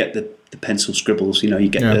 and you get the pencil scribbles, you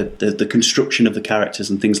get the construction of the characters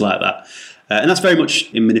and things like that. And that's very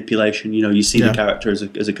much in manipulation. You see the character as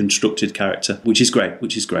a constructed character, which is great.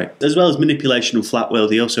 As well as manipulation and Flatwell,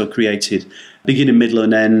 they also created beginning, middle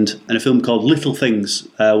and end, and a film called Little Things,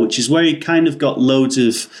 which is where he kind of got loads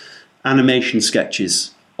of animation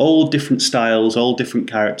sketches, all different styles, all different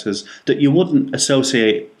characters that you wouldn't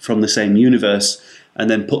associate from the same universe, and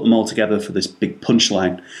then put them all together for this big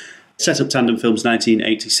punchline. Set up Tandem Films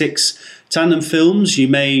 1986. Tandem Films you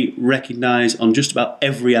may recognise on just about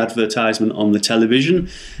every advertisement on the television,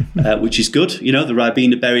 which is good. The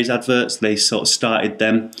Ribena Berries adverts, they sort of started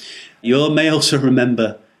them. You may also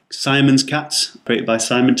remember Simon's Cats, created by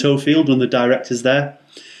Simon Toefield, one of the directors there.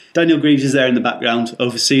 Daniel Greaves is there in the background,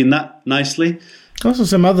 overseeing that nicely. Also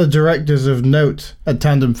some other directors of note at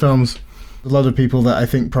Tandem Films. A lot of people that I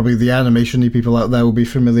think probably the animation-y people out there will be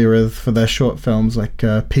familiar with for their short films, like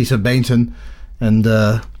Peter Bainton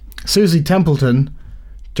and Susie Templeton,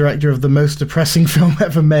 director of the most depressing film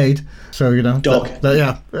ever made. So, Dog.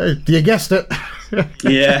 You guessed it.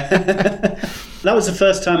 Yeah. That was the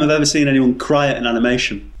first time I've ever seen anyone cry at an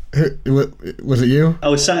animation. Was it you? I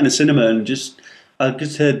was sat in a cinema and I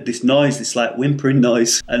just heard this noise, this like whimpering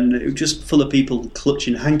noise, and it was just full of people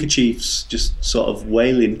clutching handkerchiefs, just sort of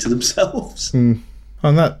wailing to themselves. On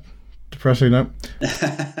that depressing note.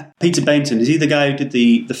 Peter Bainton, is he the guy who did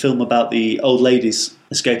the film about the old ladies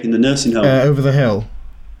escaping the nursing home? Over the Hill.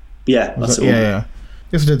 Yeah, that's it. Yeah.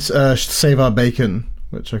 He also did Save Our Bacon,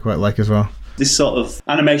 which I quite like as well. This sort of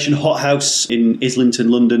animation hothouse in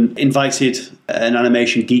Islington, London, invited an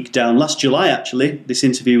animation geek down last July, actually. This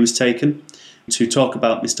interview was taken to talk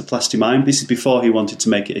about Mr. Plastimime. This is before he wanted to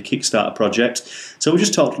make it a Kickstarter project. So we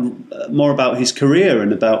just talked more about his career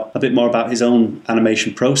and a bit more about his own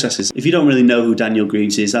animation processes. If you don't really know who Daniel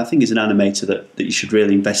Greaves is, I think he's an animator that you should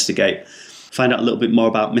really investigate. Find out a little bit more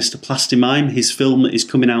about Mr. Plastimime. His film is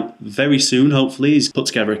coming out very soon, hopefully. He's put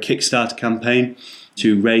together a Kickstarter campaign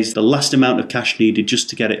to raise the last amount of cash needed just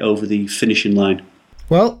to get it over the finishing line.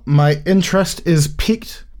 Well, my interest is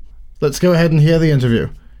piqued. Let's go ahead and hear the interview.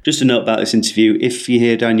 Just a note about this interview, if you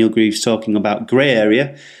hear Daniel Greaves talking about Grey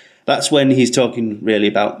Area, that's when he's talking really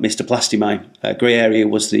about Mr. Plastimime. Grey Area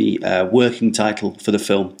was the working title for the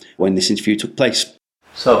film when this interview took place.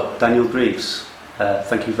 So, Daniel Greaves,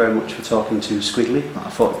 thank you very much for talking to Squiggly. I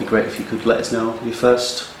thought it'd be great if you could let us know your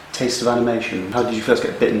first taste of animation. How did you first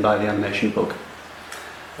get bitten by the animation bug?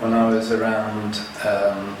 When I was around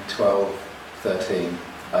 12, 13,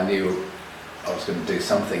 I knew I was going to do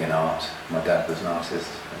something in art. My dad was an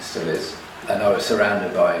artist, and still is. And I was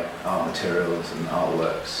surrounded by art materials and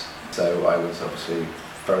artworks, so I was obviously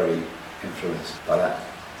very influenced by that.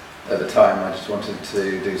 At the time, I just wanted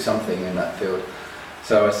to do something in that field.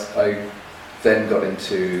 So I then got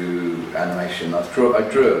into animation. I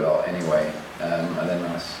drew a lot anyway, and then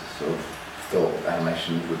I sort of thought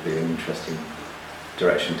animation would be an interesting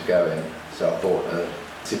direction to go in. So I bought a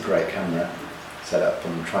Super 8 camera, set up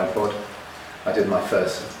on a tripod. I did my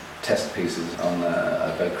first test pieces on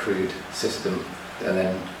a very crude system, and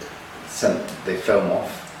then sent the film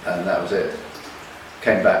off, and that was it.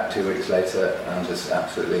 Came back 2 weeks later and just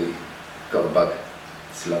absolutely got the bug.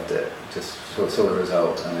 Just loved it. Just saw the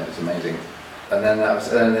result, and it was amazing. And then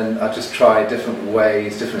I just tried different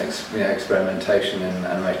ways, different experimentation in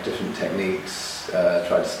animation, different techniques.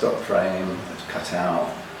 Tried to stop frame, cut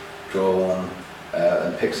out, drawn,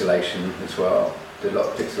 and pixelation as well. Did a lot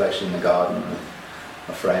of pixelation in the garden with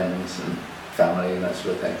my friends and family and that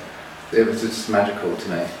sort of thing. It was just magical to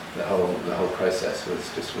me. The whole process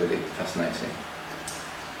was just really fascinating.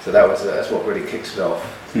 So that's what really kicks it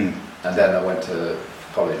off. And then I went to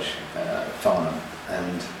college, Farnham,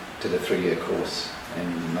 and did a 3-year course in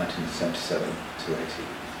 1977 to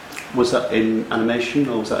 80. Was that in animation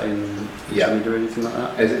or was that in visual media or anything like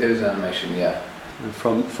that? It was animation, yeah. And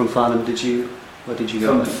from Farnham, where did you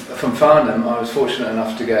go? From Farnham, I was fortunate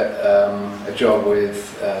enough to get a job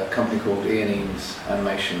with a company called Ian Eames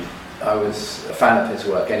Animation. I was a fan of his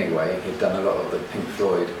work anyway. He'd done a lot of the Pink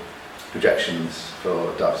Floyd projections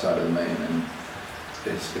for Dark Side of the Moon, and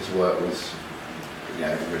his work was,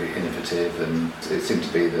 really innovative, and it seemed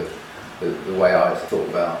to be the way I thought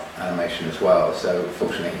about animation as well. So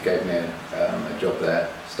fortunately he gave me a job there,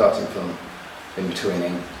 starting from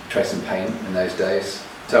in-betweening trace and paint in those days.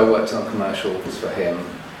 So I worked on commercials for him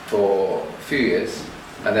for a few years,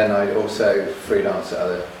 and then I also freelanced at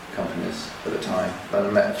other companies at the time. And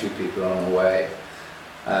I met a few people along the way,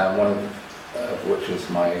 one of which was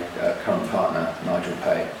my current partner, Nigel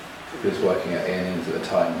Pay, who was working at Ian Eames at the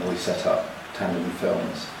time, and we set up Tandem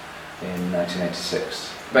Films in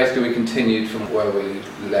 1986. Basically we continued from where we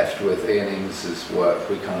left with Ian Eames' work.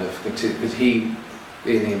 We kind of continued, because Ian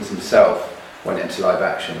Eames himself went into live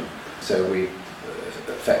action, so we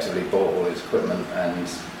effectively bought all his equipment and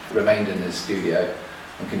remained in his studio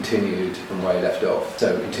and continued from where he left off.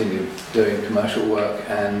 So we continued doing commercial work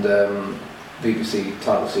and BBC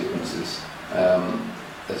title sequences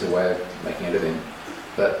as a way of making a living.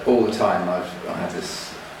 But all the time I had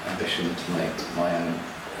this ambition to make my own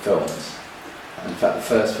films. In fact, the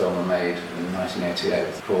first film I made in 1988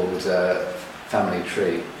 was called Family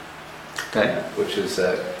Tree, which was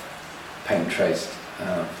a paint-traced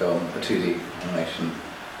film, a 2D animation.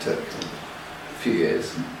 Took a few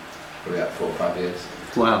years, probably about 4 or 5 years.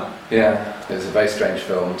 Wow. Yeah, it was a very strange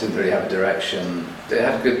film, didn't really have a direction. It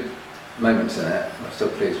had good moments in it, I'm still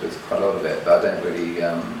pleased with quite a lot of it, but I don't really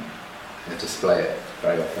display it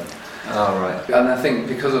very often. Oh, right. And I think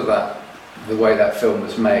because of that, the way that film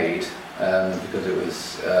was made, because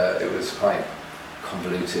it was quite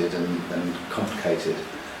convoluted and complicated,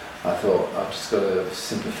 I thought I've just got to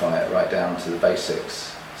simplify it right down to the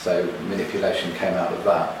basics. So manipulation came out of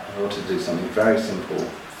that. I wanted to do something very simple,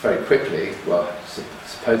 very quickly, well,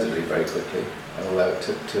 supposedly very quickly, although it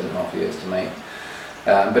took 2.5 years to make.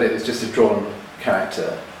 But it was just a drawn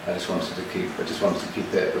character. I just wanted to keep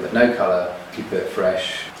it with no colour, keep it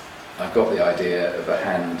fresh. I got the idea of a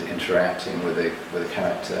hand interacting with a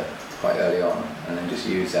character quite early on, and then just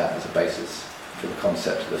use that as a basis for the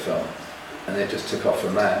concept of the film. And it just took off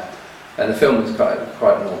from there. And the film was quite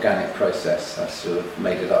an organic process. I sort of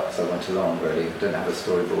made it up as I went along, really. I didn't have a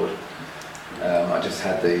storyboard. I just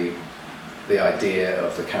had the idea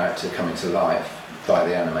of the character coming to life by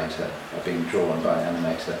the animator, or being drawn by an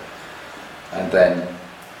animator. And then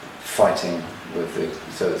fighting with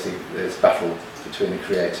so it's this battle between the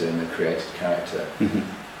creator and the created character. Mm-hmm.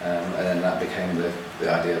 And then that became the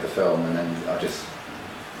idea of the film, and then I just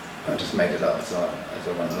made it up as I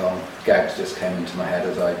went along. Gags just came into my head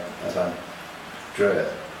as I drew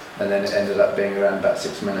it, and then it ended up being around about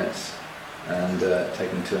 6 minutes and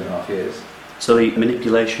taking 2.5 years. So the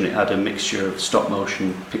manipulation, it had a mixture of stop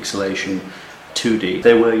motion, pixelation, 2D.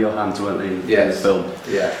 They were your hands, weren't they, in the film?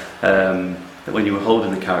 Yeah. When you were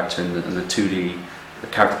holding the character in the 2D, the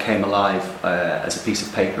character came alive as a piece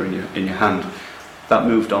of paper in your hand. That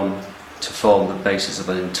moved on to form the basis of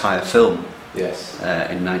an entire film. Yes.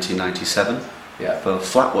 In 1997. Yeah. For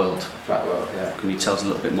Flat World. Flat World, yeah. Can you tell us a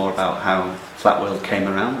little bit more about how Flat World came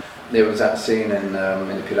around? There was that scene in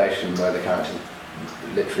Manipulation where the character's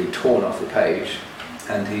literally torn off the page,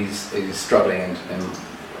 and he's struggling, and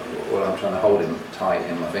well, I'm trying to hold him tight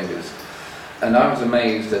in my fingers. And I was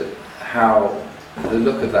amazed at how the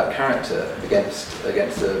look of that character against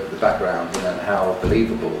the background, and how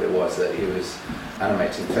believable it was that he was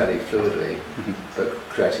animating fairly fluidly, but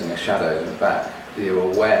creating a shadow in the back. You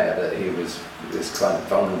were aware that he was this kind of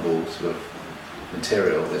vulnerable sort of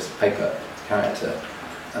material, this paper character.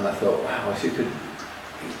 And I thought, wow, if you could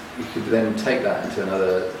then take that into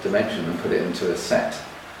another dimension and put it into a set,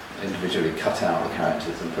 individually cut out the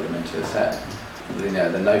characters and put them into a set.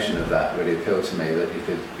 The notion of that really appealed to me, that you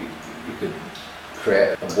could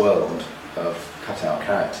create a world of cut out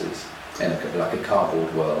characters in like a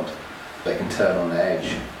cardboard world. They can turn on their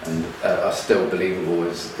edge and are still believable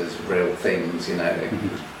as real things,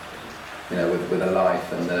 with a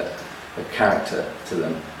life and a character to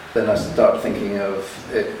them. Then I started thinking of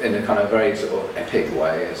it in a kind of very sort of epic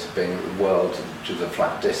way as being a world which is a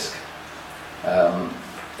flat disc,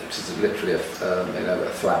 which is literally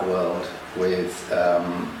a flat world with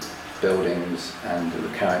buildings and the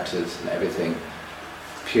characters and everything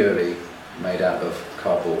purely made out of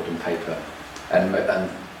cardboard and paper, and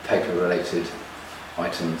paper-related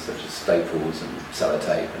items such as staples and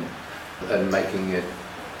sellotape, and making it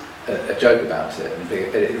a joke about it. And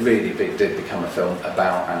it really did become a film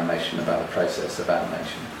about animation, about the process of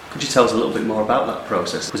animation. Could you tell us a little bit more about that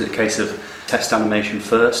process? Was it a case of test animation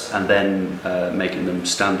first and then making them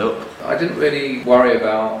stand up? I didn't really worry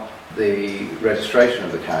about the registration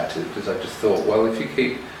of the characters, because I just thought, well,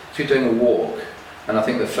 if you're doing a walk, and I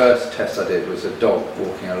think the first test I did was a dog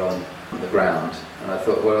walking along on the ground. And I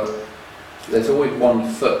thought, well, there's always one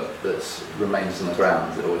foot that remains on the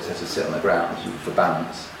ground, that always has to sit on the ground for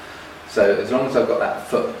balance. So as long as I've got that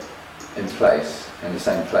foot in place, in the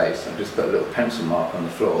same place, and just put a little pencil mark on the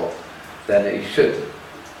floor, then he should,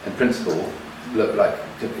 in principle, look like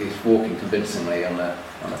he's walking convincingly on a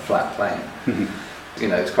flat plane. You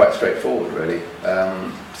know, it's quite straightforward, really.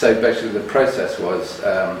 So basically the process was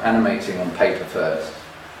animating on paper first,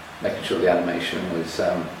 making sure the animation was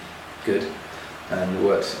good and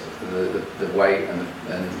worked, the weight and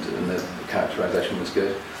the characterization was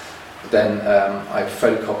good. Then I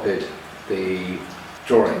photocopied the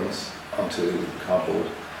drawings onto cardboard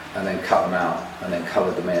and then cut them out and then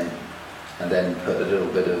coloured them in and then put a little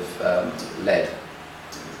bit of lead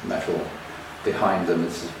metal behind them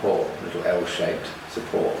as support, a little L-shaped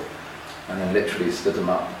support, and then literally stood them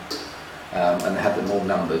up and had them all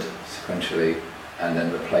numbered sequentially and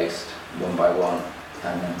then replaced one by one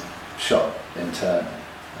and then shot in turn.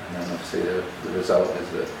 And then obviously the result is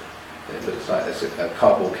that it looks like there's a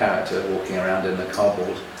cardboard character walking around in a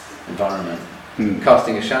cardboard environment,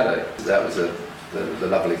 casting a shadow. That was the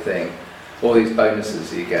lovely thing. All these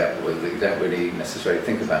bonuses you get that you don't really necessarily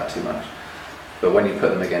think about too much. But when you put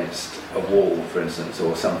them against a wall, for instance,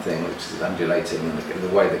 or something which is undulating, the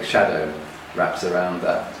way the shadow wraps around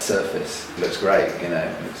that surface looks great, you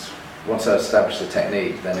know. Once I established the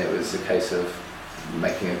technique, then it was a case of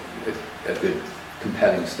making a good,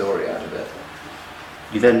 compelling story out of it.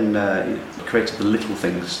 You then created The Little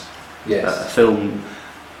Things, Yes. a film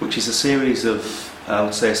which is a series of, I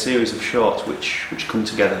would say, a series of shorts which come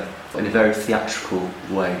together in a very theatrical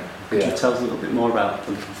way. Could you tell us a little bit more about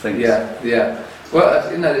The Little Things? Yeah.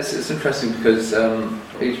 Well, you know, it's interesting because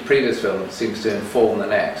each previous film seems to inform the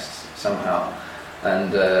next somehow, and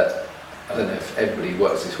I don't know if everybody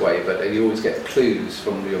works this way, but you always get clues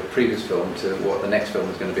from your previous film to what the next film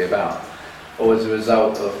is going to be about, or as a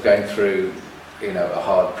result of going through, you know, a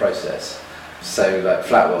hard process. So, like,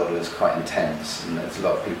 Flat World was quite intense, and there's a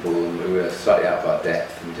lot of people who were slightly out of our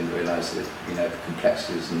depth, and we didn't realise that, you know, the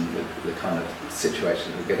complexities and the kind of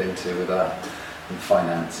situations we get into with that, and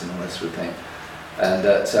finance and all this sort of thing.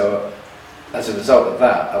 And so, as a result of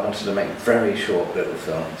that, I wanted to make very short little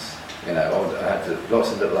films. You know, I had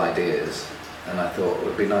lots of little ideas, and I thought it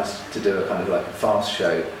would be nice to do a kind of like a fast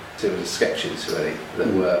show, series of sketches really that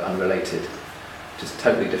were unrelated, just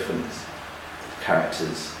totally different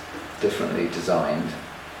characters, differently designed,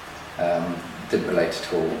 didn't relate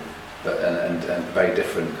at all, but and very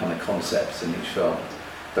different kind of concepts in each film,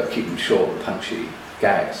 but keep them short and punchy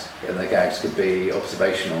gags, and the gags could be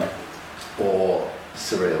observational or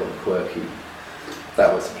surreal, quirky.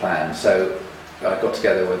 That was the plan. So I got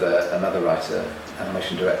together with another writer,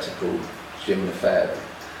 animation director called Jim Lefebvre,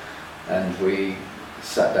 and we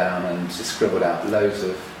sat down and just scribbled out loads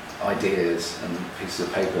of ideas and pieces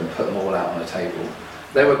of paper and put them all out on a table.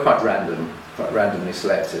 They were quite randomly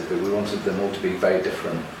selected, but we wanted them all to be very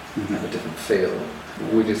different, have a different feel.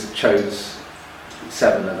 We just chose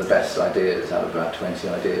 7 of the best ideas out of about 20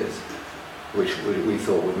 ideas, which we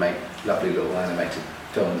thought would make lovely little animated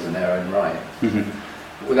films in their own right,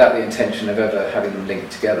 without the intention of ever having them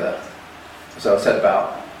linked together. So I set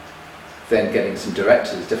about then getting some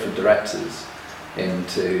directors, different directors, in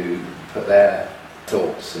to put their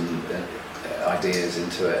thoughts and ideas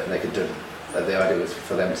into it. And they could do. The idea was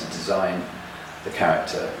for them to design the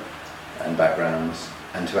character and backgrounds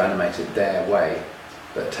and to animate it their way,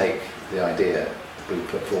 but take the idea we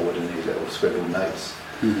put forward in these little scribbled notes.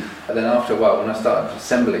 And then after a while, when I started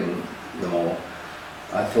assembling them all,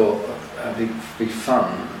 I thought it'd be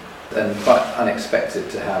fun and quite unexpected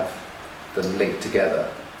to have them linked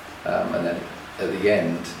together, and then at the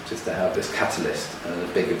end just to have this catalyst and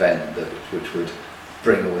a big event which would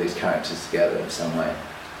bring all these characters together in some way.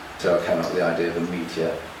 So I came up with the idea of a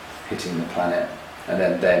meteor hitting the planet and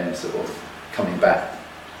then them sort of coming back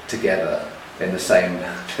together in the same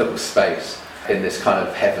little space in this kind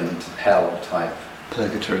of heaven hell type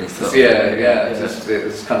purgatory stuff.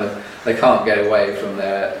 It's kind of, they can't get away from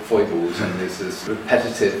their foibles and this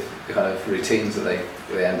repetitive kind of routines that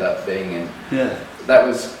they end up being in. Yeah. That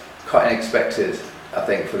was quite unexpected, I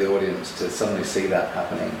think, for the audience to suddenly see that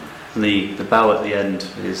happening. And the bow at the end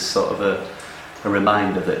is sort of a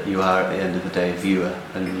reminder that you are at the end of the day a viewer,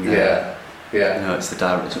 and you know, it's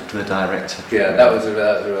up to the director. Yeah, that was a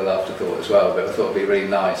real afterthought as well. But I thought it'd be really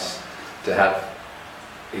nice to have,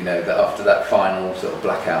 you know, that after that final sort of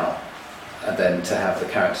blackout, and then to have the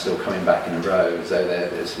characters all coming back in a row as though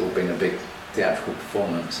there's all been a big theatrical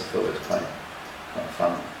performance. I thought it was quite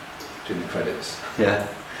fun during the credits. Yeah.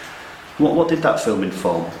 What did that film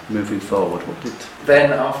inform moving forward? What did?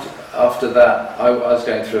 Then after that, I was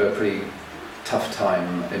going through a pretty tough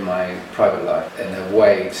time in my private life. In a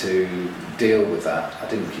way to deal with that, I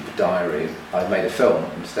didn't keep a diary. I made a film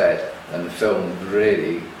instead, and the film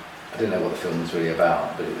really, I didn't know what the film was really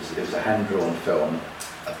about, but it was a hand-drawn film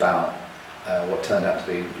about what turned out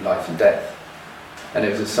to be life and death. And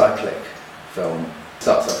it was a cyclic film. It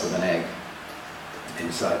starts off with an egg.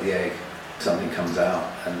 Inside the egg, something comes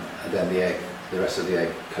out, and then the rest of the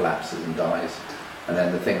egg collapses and dies. And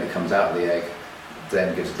then the thing that comes out of the egg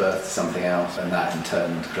then gives birth to something else, and that in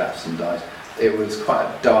turn collapses and dies. It was quite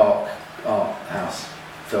a dark art house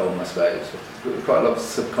film, I suppose, with quite a lot of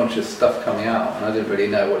subconscious stuff coming out, and I didn't really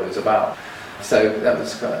know what it was about. So that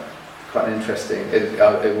was quite interesting.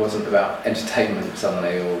 It wasn't about entertainment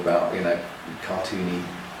suddenly, or about, you know, cartoony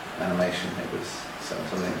animation. It was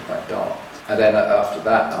something quite dark. And then after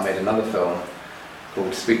that, I made another film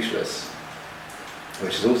called Speechless,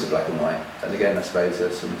 which is also black and white. And again, I suppose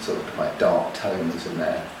there's some sort of quite dark tones in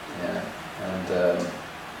there. Yeah. And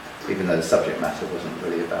even though the subject matter wasn't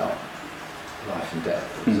really about life and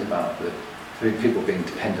death, it was about people being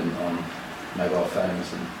dependent on mobile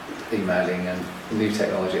phones and emailing and new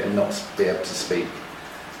technology, and not be able to speak,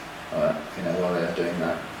 you know, while they're doing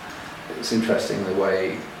that. It's interesting the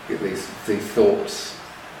way these thoughts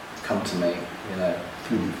come to me, you know,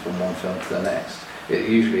 from one film to the next. It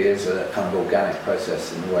usually is a kind of organic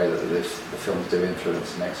process in the way that the films do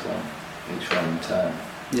influence the next one, each one in turn.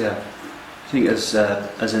 Yeah, I think as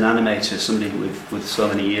an animator, somebody with so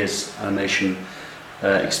many years animation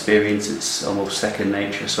experience, it's almost second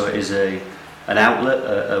nature. So it is an outlet,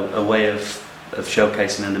 a way of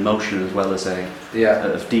showcasing an emotion as well as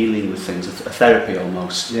of dealing with things, a therapy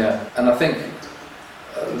almost. Yeah, and I think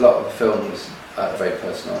a lot of films are very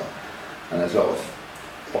personal, and there's a lot of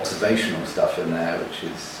observational stuff in there, which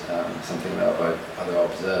is something that I've either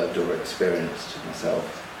observed or experienced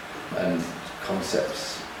myself, and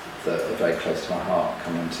concepts that are very close to my heart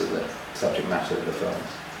come into the subject matter of the films.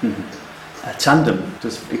 Mm-hmm. Tandem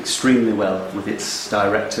does extremely well with its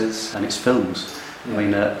directors and its films. Yeah. I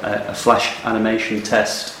mean, a Flash animation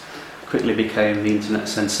test quickly became the internet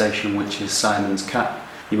sensation, which is Simon's Cat.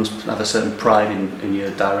 You must have a certain pride in your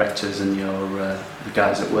directors and the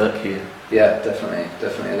guys that work here. Yeah, definitely.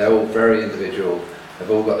 They're all very individual. They've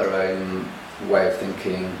all got their own way of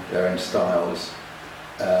thinking, their own styles.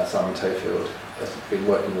 Simon Tofield has been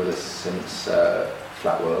working with us since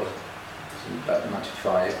Flat World, about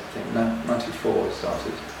 95, I think. No, 94 he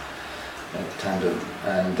started in Tandem,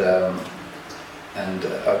 and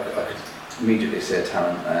I could immediately see a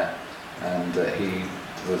talent there, and he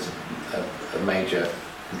was a major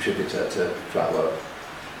contributor to Flat World.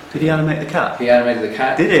 Did he animate the cat? He animated the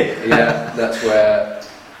cat. Did he? Yeah, that's where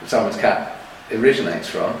Simon's Cat originates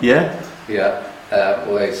from. Yeah? Yeah,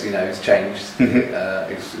 although he's changed.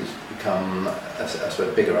 Mm-hmm. He's become, I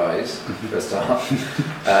suppose, bigger eyes for a start,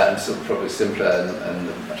 and sort of probably simpler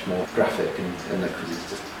and much more graphic, because he's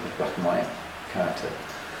just a black and white character.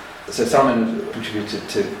 So Simon contributed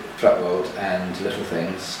to Flat World and Little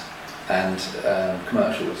Things, and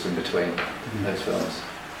commercials in between those films.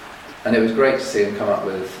 And it was great to see him come up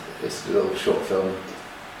with this little short film,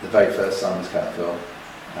 the very first Simon's Cat film,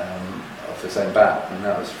 off his own bat, and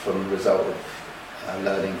that was from the result of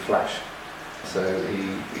learning Flash. So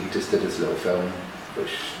he just did this little film,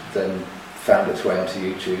 which then found its way onto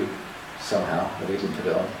YouTube somehow. We didn't put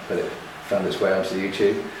it on, but it found its way onto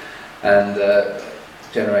YouTube, and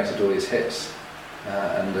generated all these hits.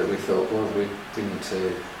 And we thought, well, we need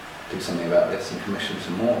to do something about this and commission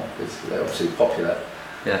some more, because they're obviously popular.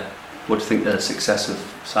 Yeah. What do you think the success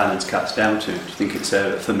of Simon's Cat's down to? Do you think it's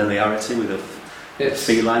a familiarity with a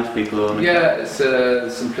feline for people who own it? Yeah, it's the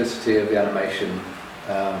simplicity of the animation,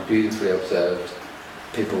 beautifully observed.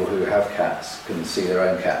 People who have cats can see their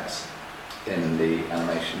own cats in the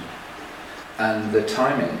animation. And the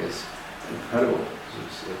timing is incredible.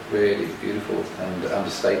 It's really beautiful and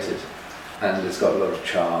understated. And it's got a lot of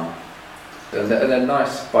charm. And they're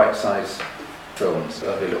nice bite-sized films,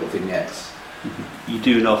 lovely little vignettes. You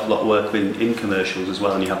do an awful lot of work in commercials as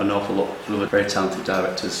well, and you have an awful lot of very talented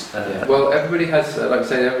directors. Yeah. Well, everybody has, like I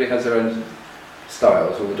say, everybody has their own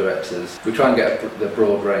styles, all the directors. We try and get the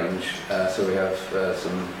broad range, so we have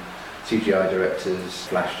some CGI directors,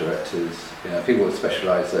 Flash directors, people that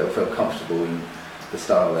specialise, that feel comfortable in the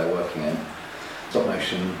style they're working in. Stop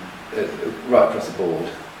motion, right across the board.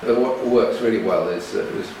 But what works really well is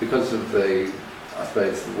because of the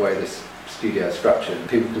way this studio is structured,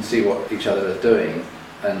 people can see what each other are doing,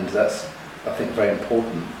 and that's, I think, very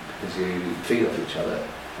important, because you feed off each other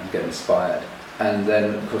and get inspired. And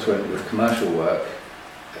then, of course, with commercial work,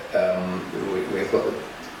 we've got the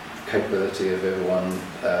capability of everyone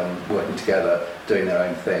working together, doing their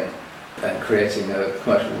own thing, and creating a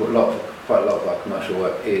commercial. Quite a lot of our commercial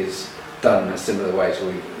work is done in a similar way to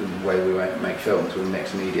the way we make films. We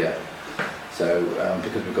mix media, so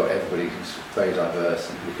because we've got everybody who's very diverse,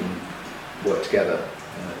 and we can work together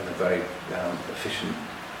in a very efficient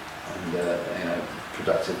and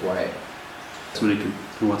productive way. Somebody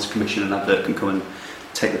who wants to commission an advert can come and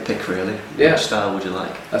take the pick, really. Yeah. Which style would you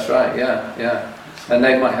like? That's right, yeah. And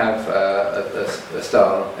they might have a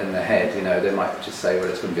style in their head, they might just say, well,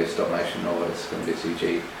 it's going to be a stop motion or it's going to be a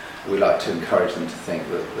CG. We like to encourage them to think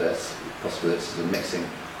that there's possibilities of mixing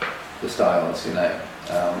the styles,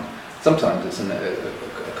 Sometimes it's an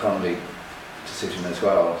economy decision as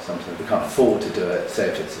well. Sometimes we can't afford to do it. Say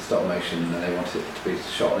if it's a stop motion and they want it to be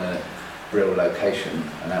shot in a real location,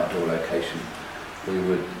 an outdoor location, we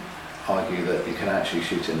would argue that you can actually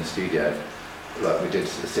shoot in the studio. Like we did a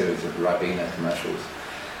series of Ribena commercials,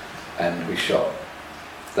 and we shot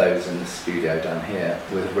those in the studio down here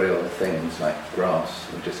with real things like grass.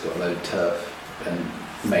 We just got a load of turf and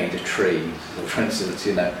made a tree, for instance,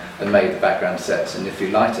 and made the background sets. And if you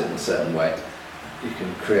light it in a certain way, you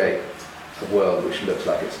can create a world which looks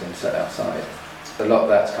like it's been set outside. A lot of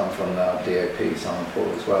that's come from our DOP, Simon Paul,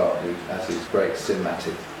 as well, who has this great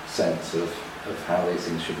cinematic sense of how these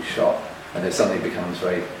things should be shot. And if something becomes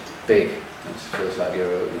very big, it feels like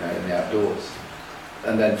you're in the outdoors.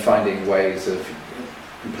 And then finding ways of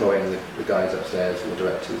employing the guys upstairs, or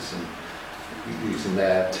directors, and using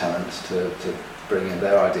their talents to bring in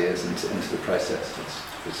their ideas into the process.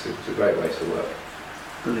 It's a great way to work.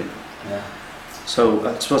 Brilliant. Yeah. So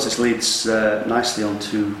I suppose this leads nicely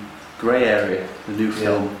onto Grey Area, the new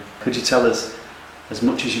film. Could you tell us as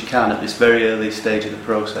much as you can at this very early stage of the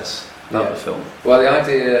process about the film? Well, the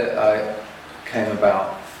idea came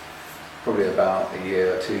about probably about a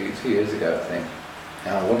year or 2 years ago, I think.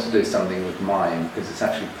 And I wanted to do something with mime because it's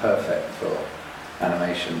actually perfect for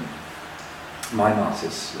animation. Mime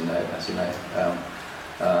artists, as you know,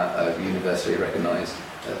 are universally recognised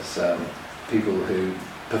as people who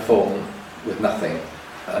perform with nothing.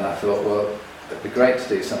 And I thought, well, it'd be great to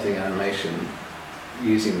do something in animation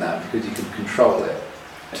using that because you can control it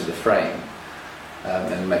to the frame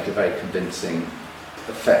and make a very convincing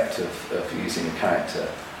effect of using a character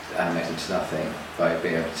animated to nothing by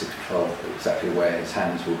being able to control exactly where his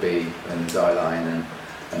hands will be and his eye line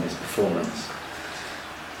and his performance.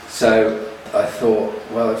 So I thought,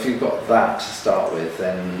 well, if you've got that to start with,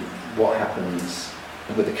 then what happens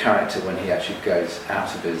with the character when he actually goes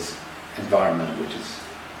out of his environment, which is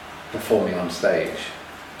performing on stage?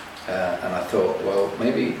 And I thought, well,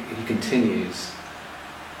 maybe he continues,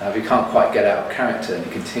 if he can't quite get out of character and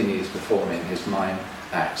he continues performing his mime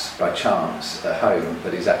acts by chance at home,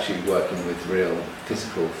 but he's actually working with real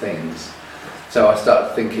physical things. So I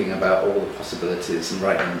started thinking about all the possibilities and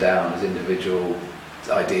writing them down as individual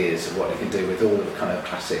ideas of what he can do with all the kind of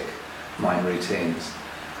classic mime routines,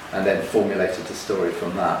 and then formulated the story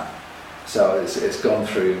from that. So it's gone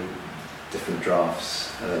through different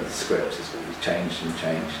drafts. The script has changed,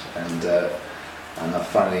 and I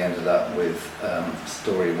finally ended up with a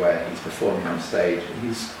story where he's performing on stage.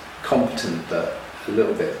 He's competent but a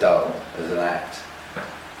little bit dull as an act.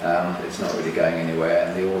 It's not really going anywhere,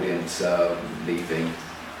 and the audience are leaving,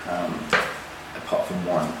 apart from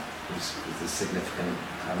one, who's a significant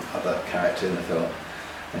other character in the film,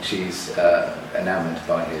 and she's enamoured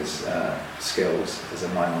by his skills as a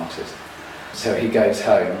mime artist. So he goes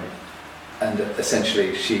home, and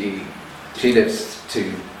essentially she lives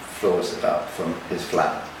 2 floors up from his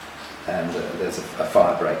flat, and there's a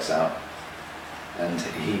fire breaks out, and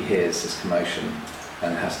he hears this commotion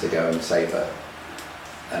and has to go and save her.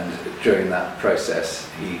 And during that process,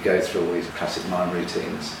 he goes through all these classic mime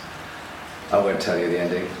routines. I won't tell you the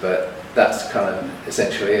ending, but that's kind of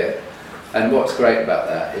essentially it. And what's great about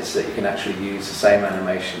that is that you can actually use the same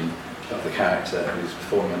animation of the character who's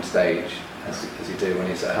performing on stage as you do when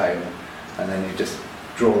he's at home, and then you just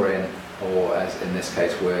draw in, or as in this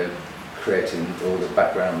case we're creating all the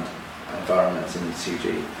background environments in CG,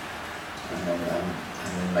 and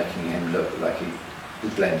then making him look like he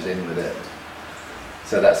blends in with it.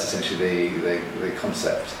 So that's essentially the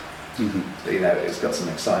concept. Mm-hmm. It's got some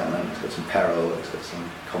excitement, it's got some peril, it's got some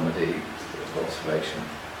comedy, it's got observation.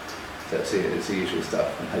 So it's the usual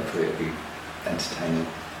stuff, and hopefully it'll be entertaining.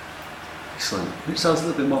 Excellent. Can you tell us a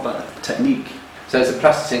little bit more about the technique? So it's a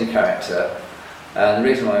plasticine character, and the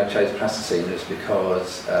reason why I chose plasticine is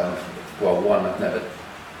because, one, I've never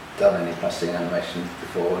done any plasticine animation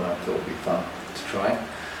before, and I thought it would be fun to try.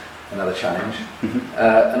 another challenge.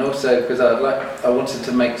 And also because I wanted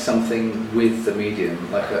to make something with the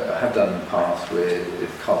medium, like I have done in the past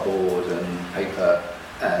with cardboard and paper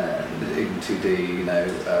and even 2D. You know,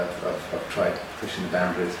 I've tried pushing the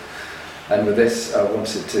boundaries, and with this I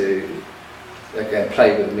wanted to again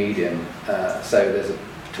play with the medium. So there's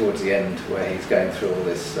towards the end where he's going through all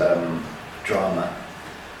this drama,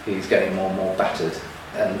 he's getting more and more battered,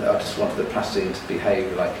 and I just wanted the plasticine to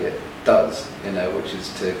behave like it does, you know, which is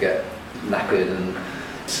to get knackered and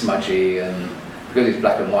smudgy, and because he's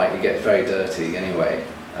black and white he gets very dirty anyway,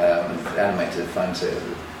 and the animator finds it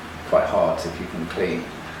quite hard to keep him clean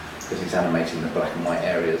because he's animating the black and white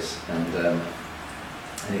areas, and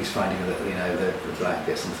he's finding that, you know, the black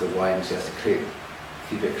gets into the white and he has to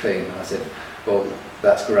keep it clean. And I said, well,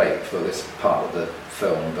 that's great for this part of the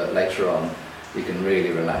film, but later on you can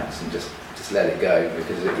really relax and just let it go,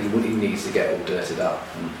 because he needs to get all dirted up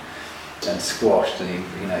and squashed, and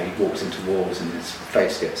he walks into walls and his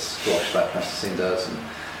face gets squashed like plasticine does, and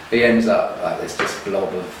he ends up like this just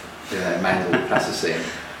blob of, you know, mangled plasticine,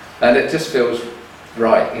 and it just feels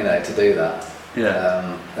right, you know, to do that.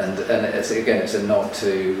 Yeah. And it's a nod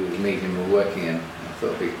to the medium we're working in. I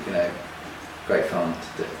thought it'd be, you know, great fun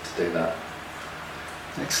to do that.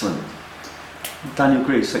 Excellent. Daniel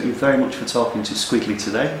Greaves, thank you very much for talking to Squiggly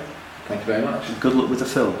today. Thank you very much. Good luck with the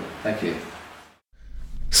film. Thank you.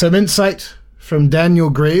 Some insight from Daniel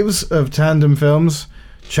Greaves of Tandem Films,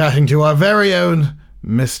 chatting to our very own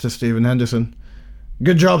Mr. Stephen Henderson.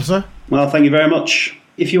 Good job, sir. Well, thank you very much.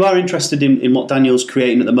 If you are interested in what Daniel's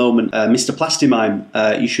creating at the moment, Mr. Plastimime,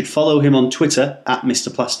 you should follow him on Twitter at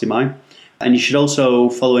Mr. Plastimime, and you should also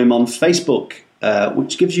follow him on Facebook,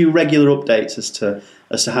 which gives you regular updates as to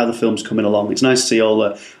how the film's coming along. It's nice to see all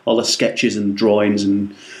the sketches and drawings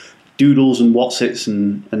and doodles and whatsits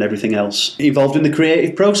and everything else involved in the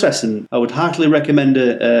creative process, and I would heartily recommend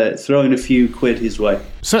throwing a few quid his way.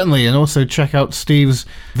 Certainly, and also check out Steve's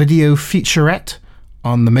video featurette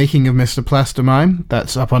on the making of Mr. Plastimime.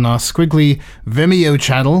 That's up on our Squiggly Vimeo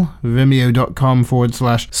channel,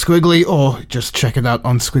 vimeo.com/Squiggly, or just check it out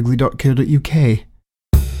on squiggly.co.uk.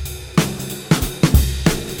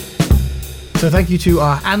 So thank you to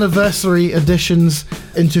our anniversary editions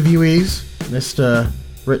interviewees, Mr.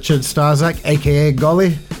 Richard Starzak, aka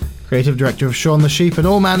Golly, creative director of Shaun the Sheep and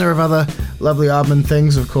all manner of other lovely Aardman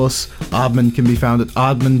things. Of course, Aardman can be found at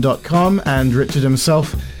aardman.com, and Richard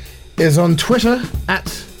himself is on Twitter at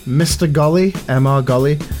Mr. Golly, Mr.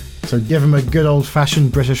 Golly, so give him a good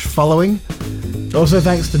old-fashioned British following. Also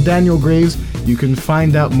thanks to Daniel Greaves. You can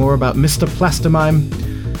find out more about Mr. Plastimime.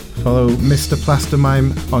 Follow Mr.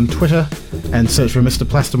 Plastimime on Twitter and search for Mr.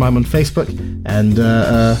 Plastimime on Facebook, and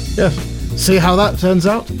see how that turns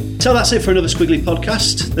out. So that's it for another Squiggly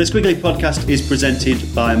podcast. The Squiggly podcast is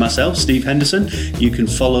presented by myself, Steve Henderson. You can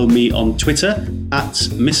follow me on Twitter at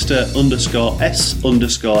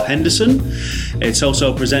Mr_S_Henderson. It's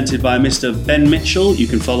also presented by Mr. Ben Mitchell. You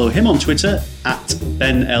can follow him on Twitter at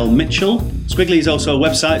Ben L. Mitchell. Squiggly is also a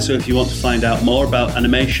website, so if you want to find out more about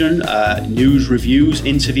animation, news, reviews,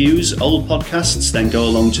 interviews, old podcasts, then go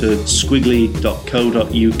along to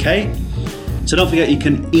squiggly.co.uk. So don't forget, you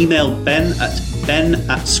can email Ben at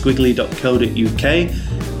ben@squiggly.co.uk,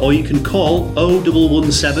 or you can call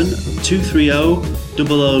 0117 230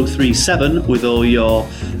 0037 with all your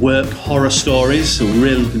work horror stories. So we're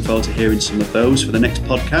really looking forward to hearing some of those for the next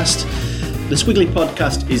podcast. The Squiggly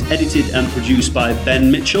podcast is edited and produced by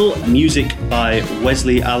Ben Mitchell, music by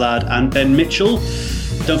Wesley Allard and Ben Mitchell.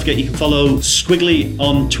 Don't forget, you can follow Squiggly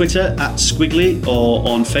on Twitter at Squiggly, or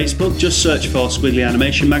on Facebook. Just search for Squiggly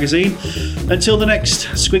Animation Magazine. Until the next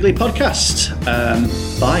Squiggly podcast,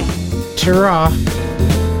 bye. Ta-ra.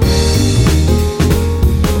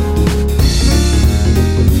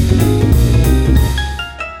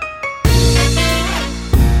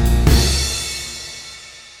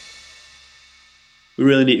 We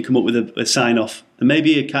really need to come up with a sign-off and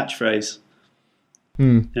maybe a catchphrase.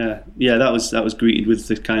 Yeah, that was greeted with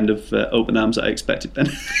the kind of open arms that I expected, Ben.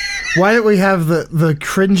 Why don't we have the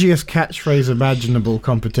cringiest catchphrase imaginable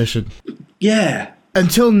competition? Yeah.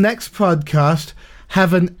 Until next podcast,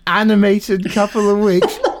 have an animated couple of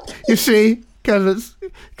weeks. You see, because it's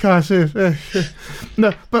cartoon.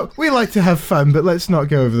 No, but we like to have fun, but let's not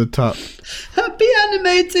go over the top. Happy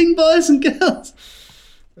animating, boys and girls.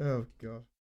 Oh, God.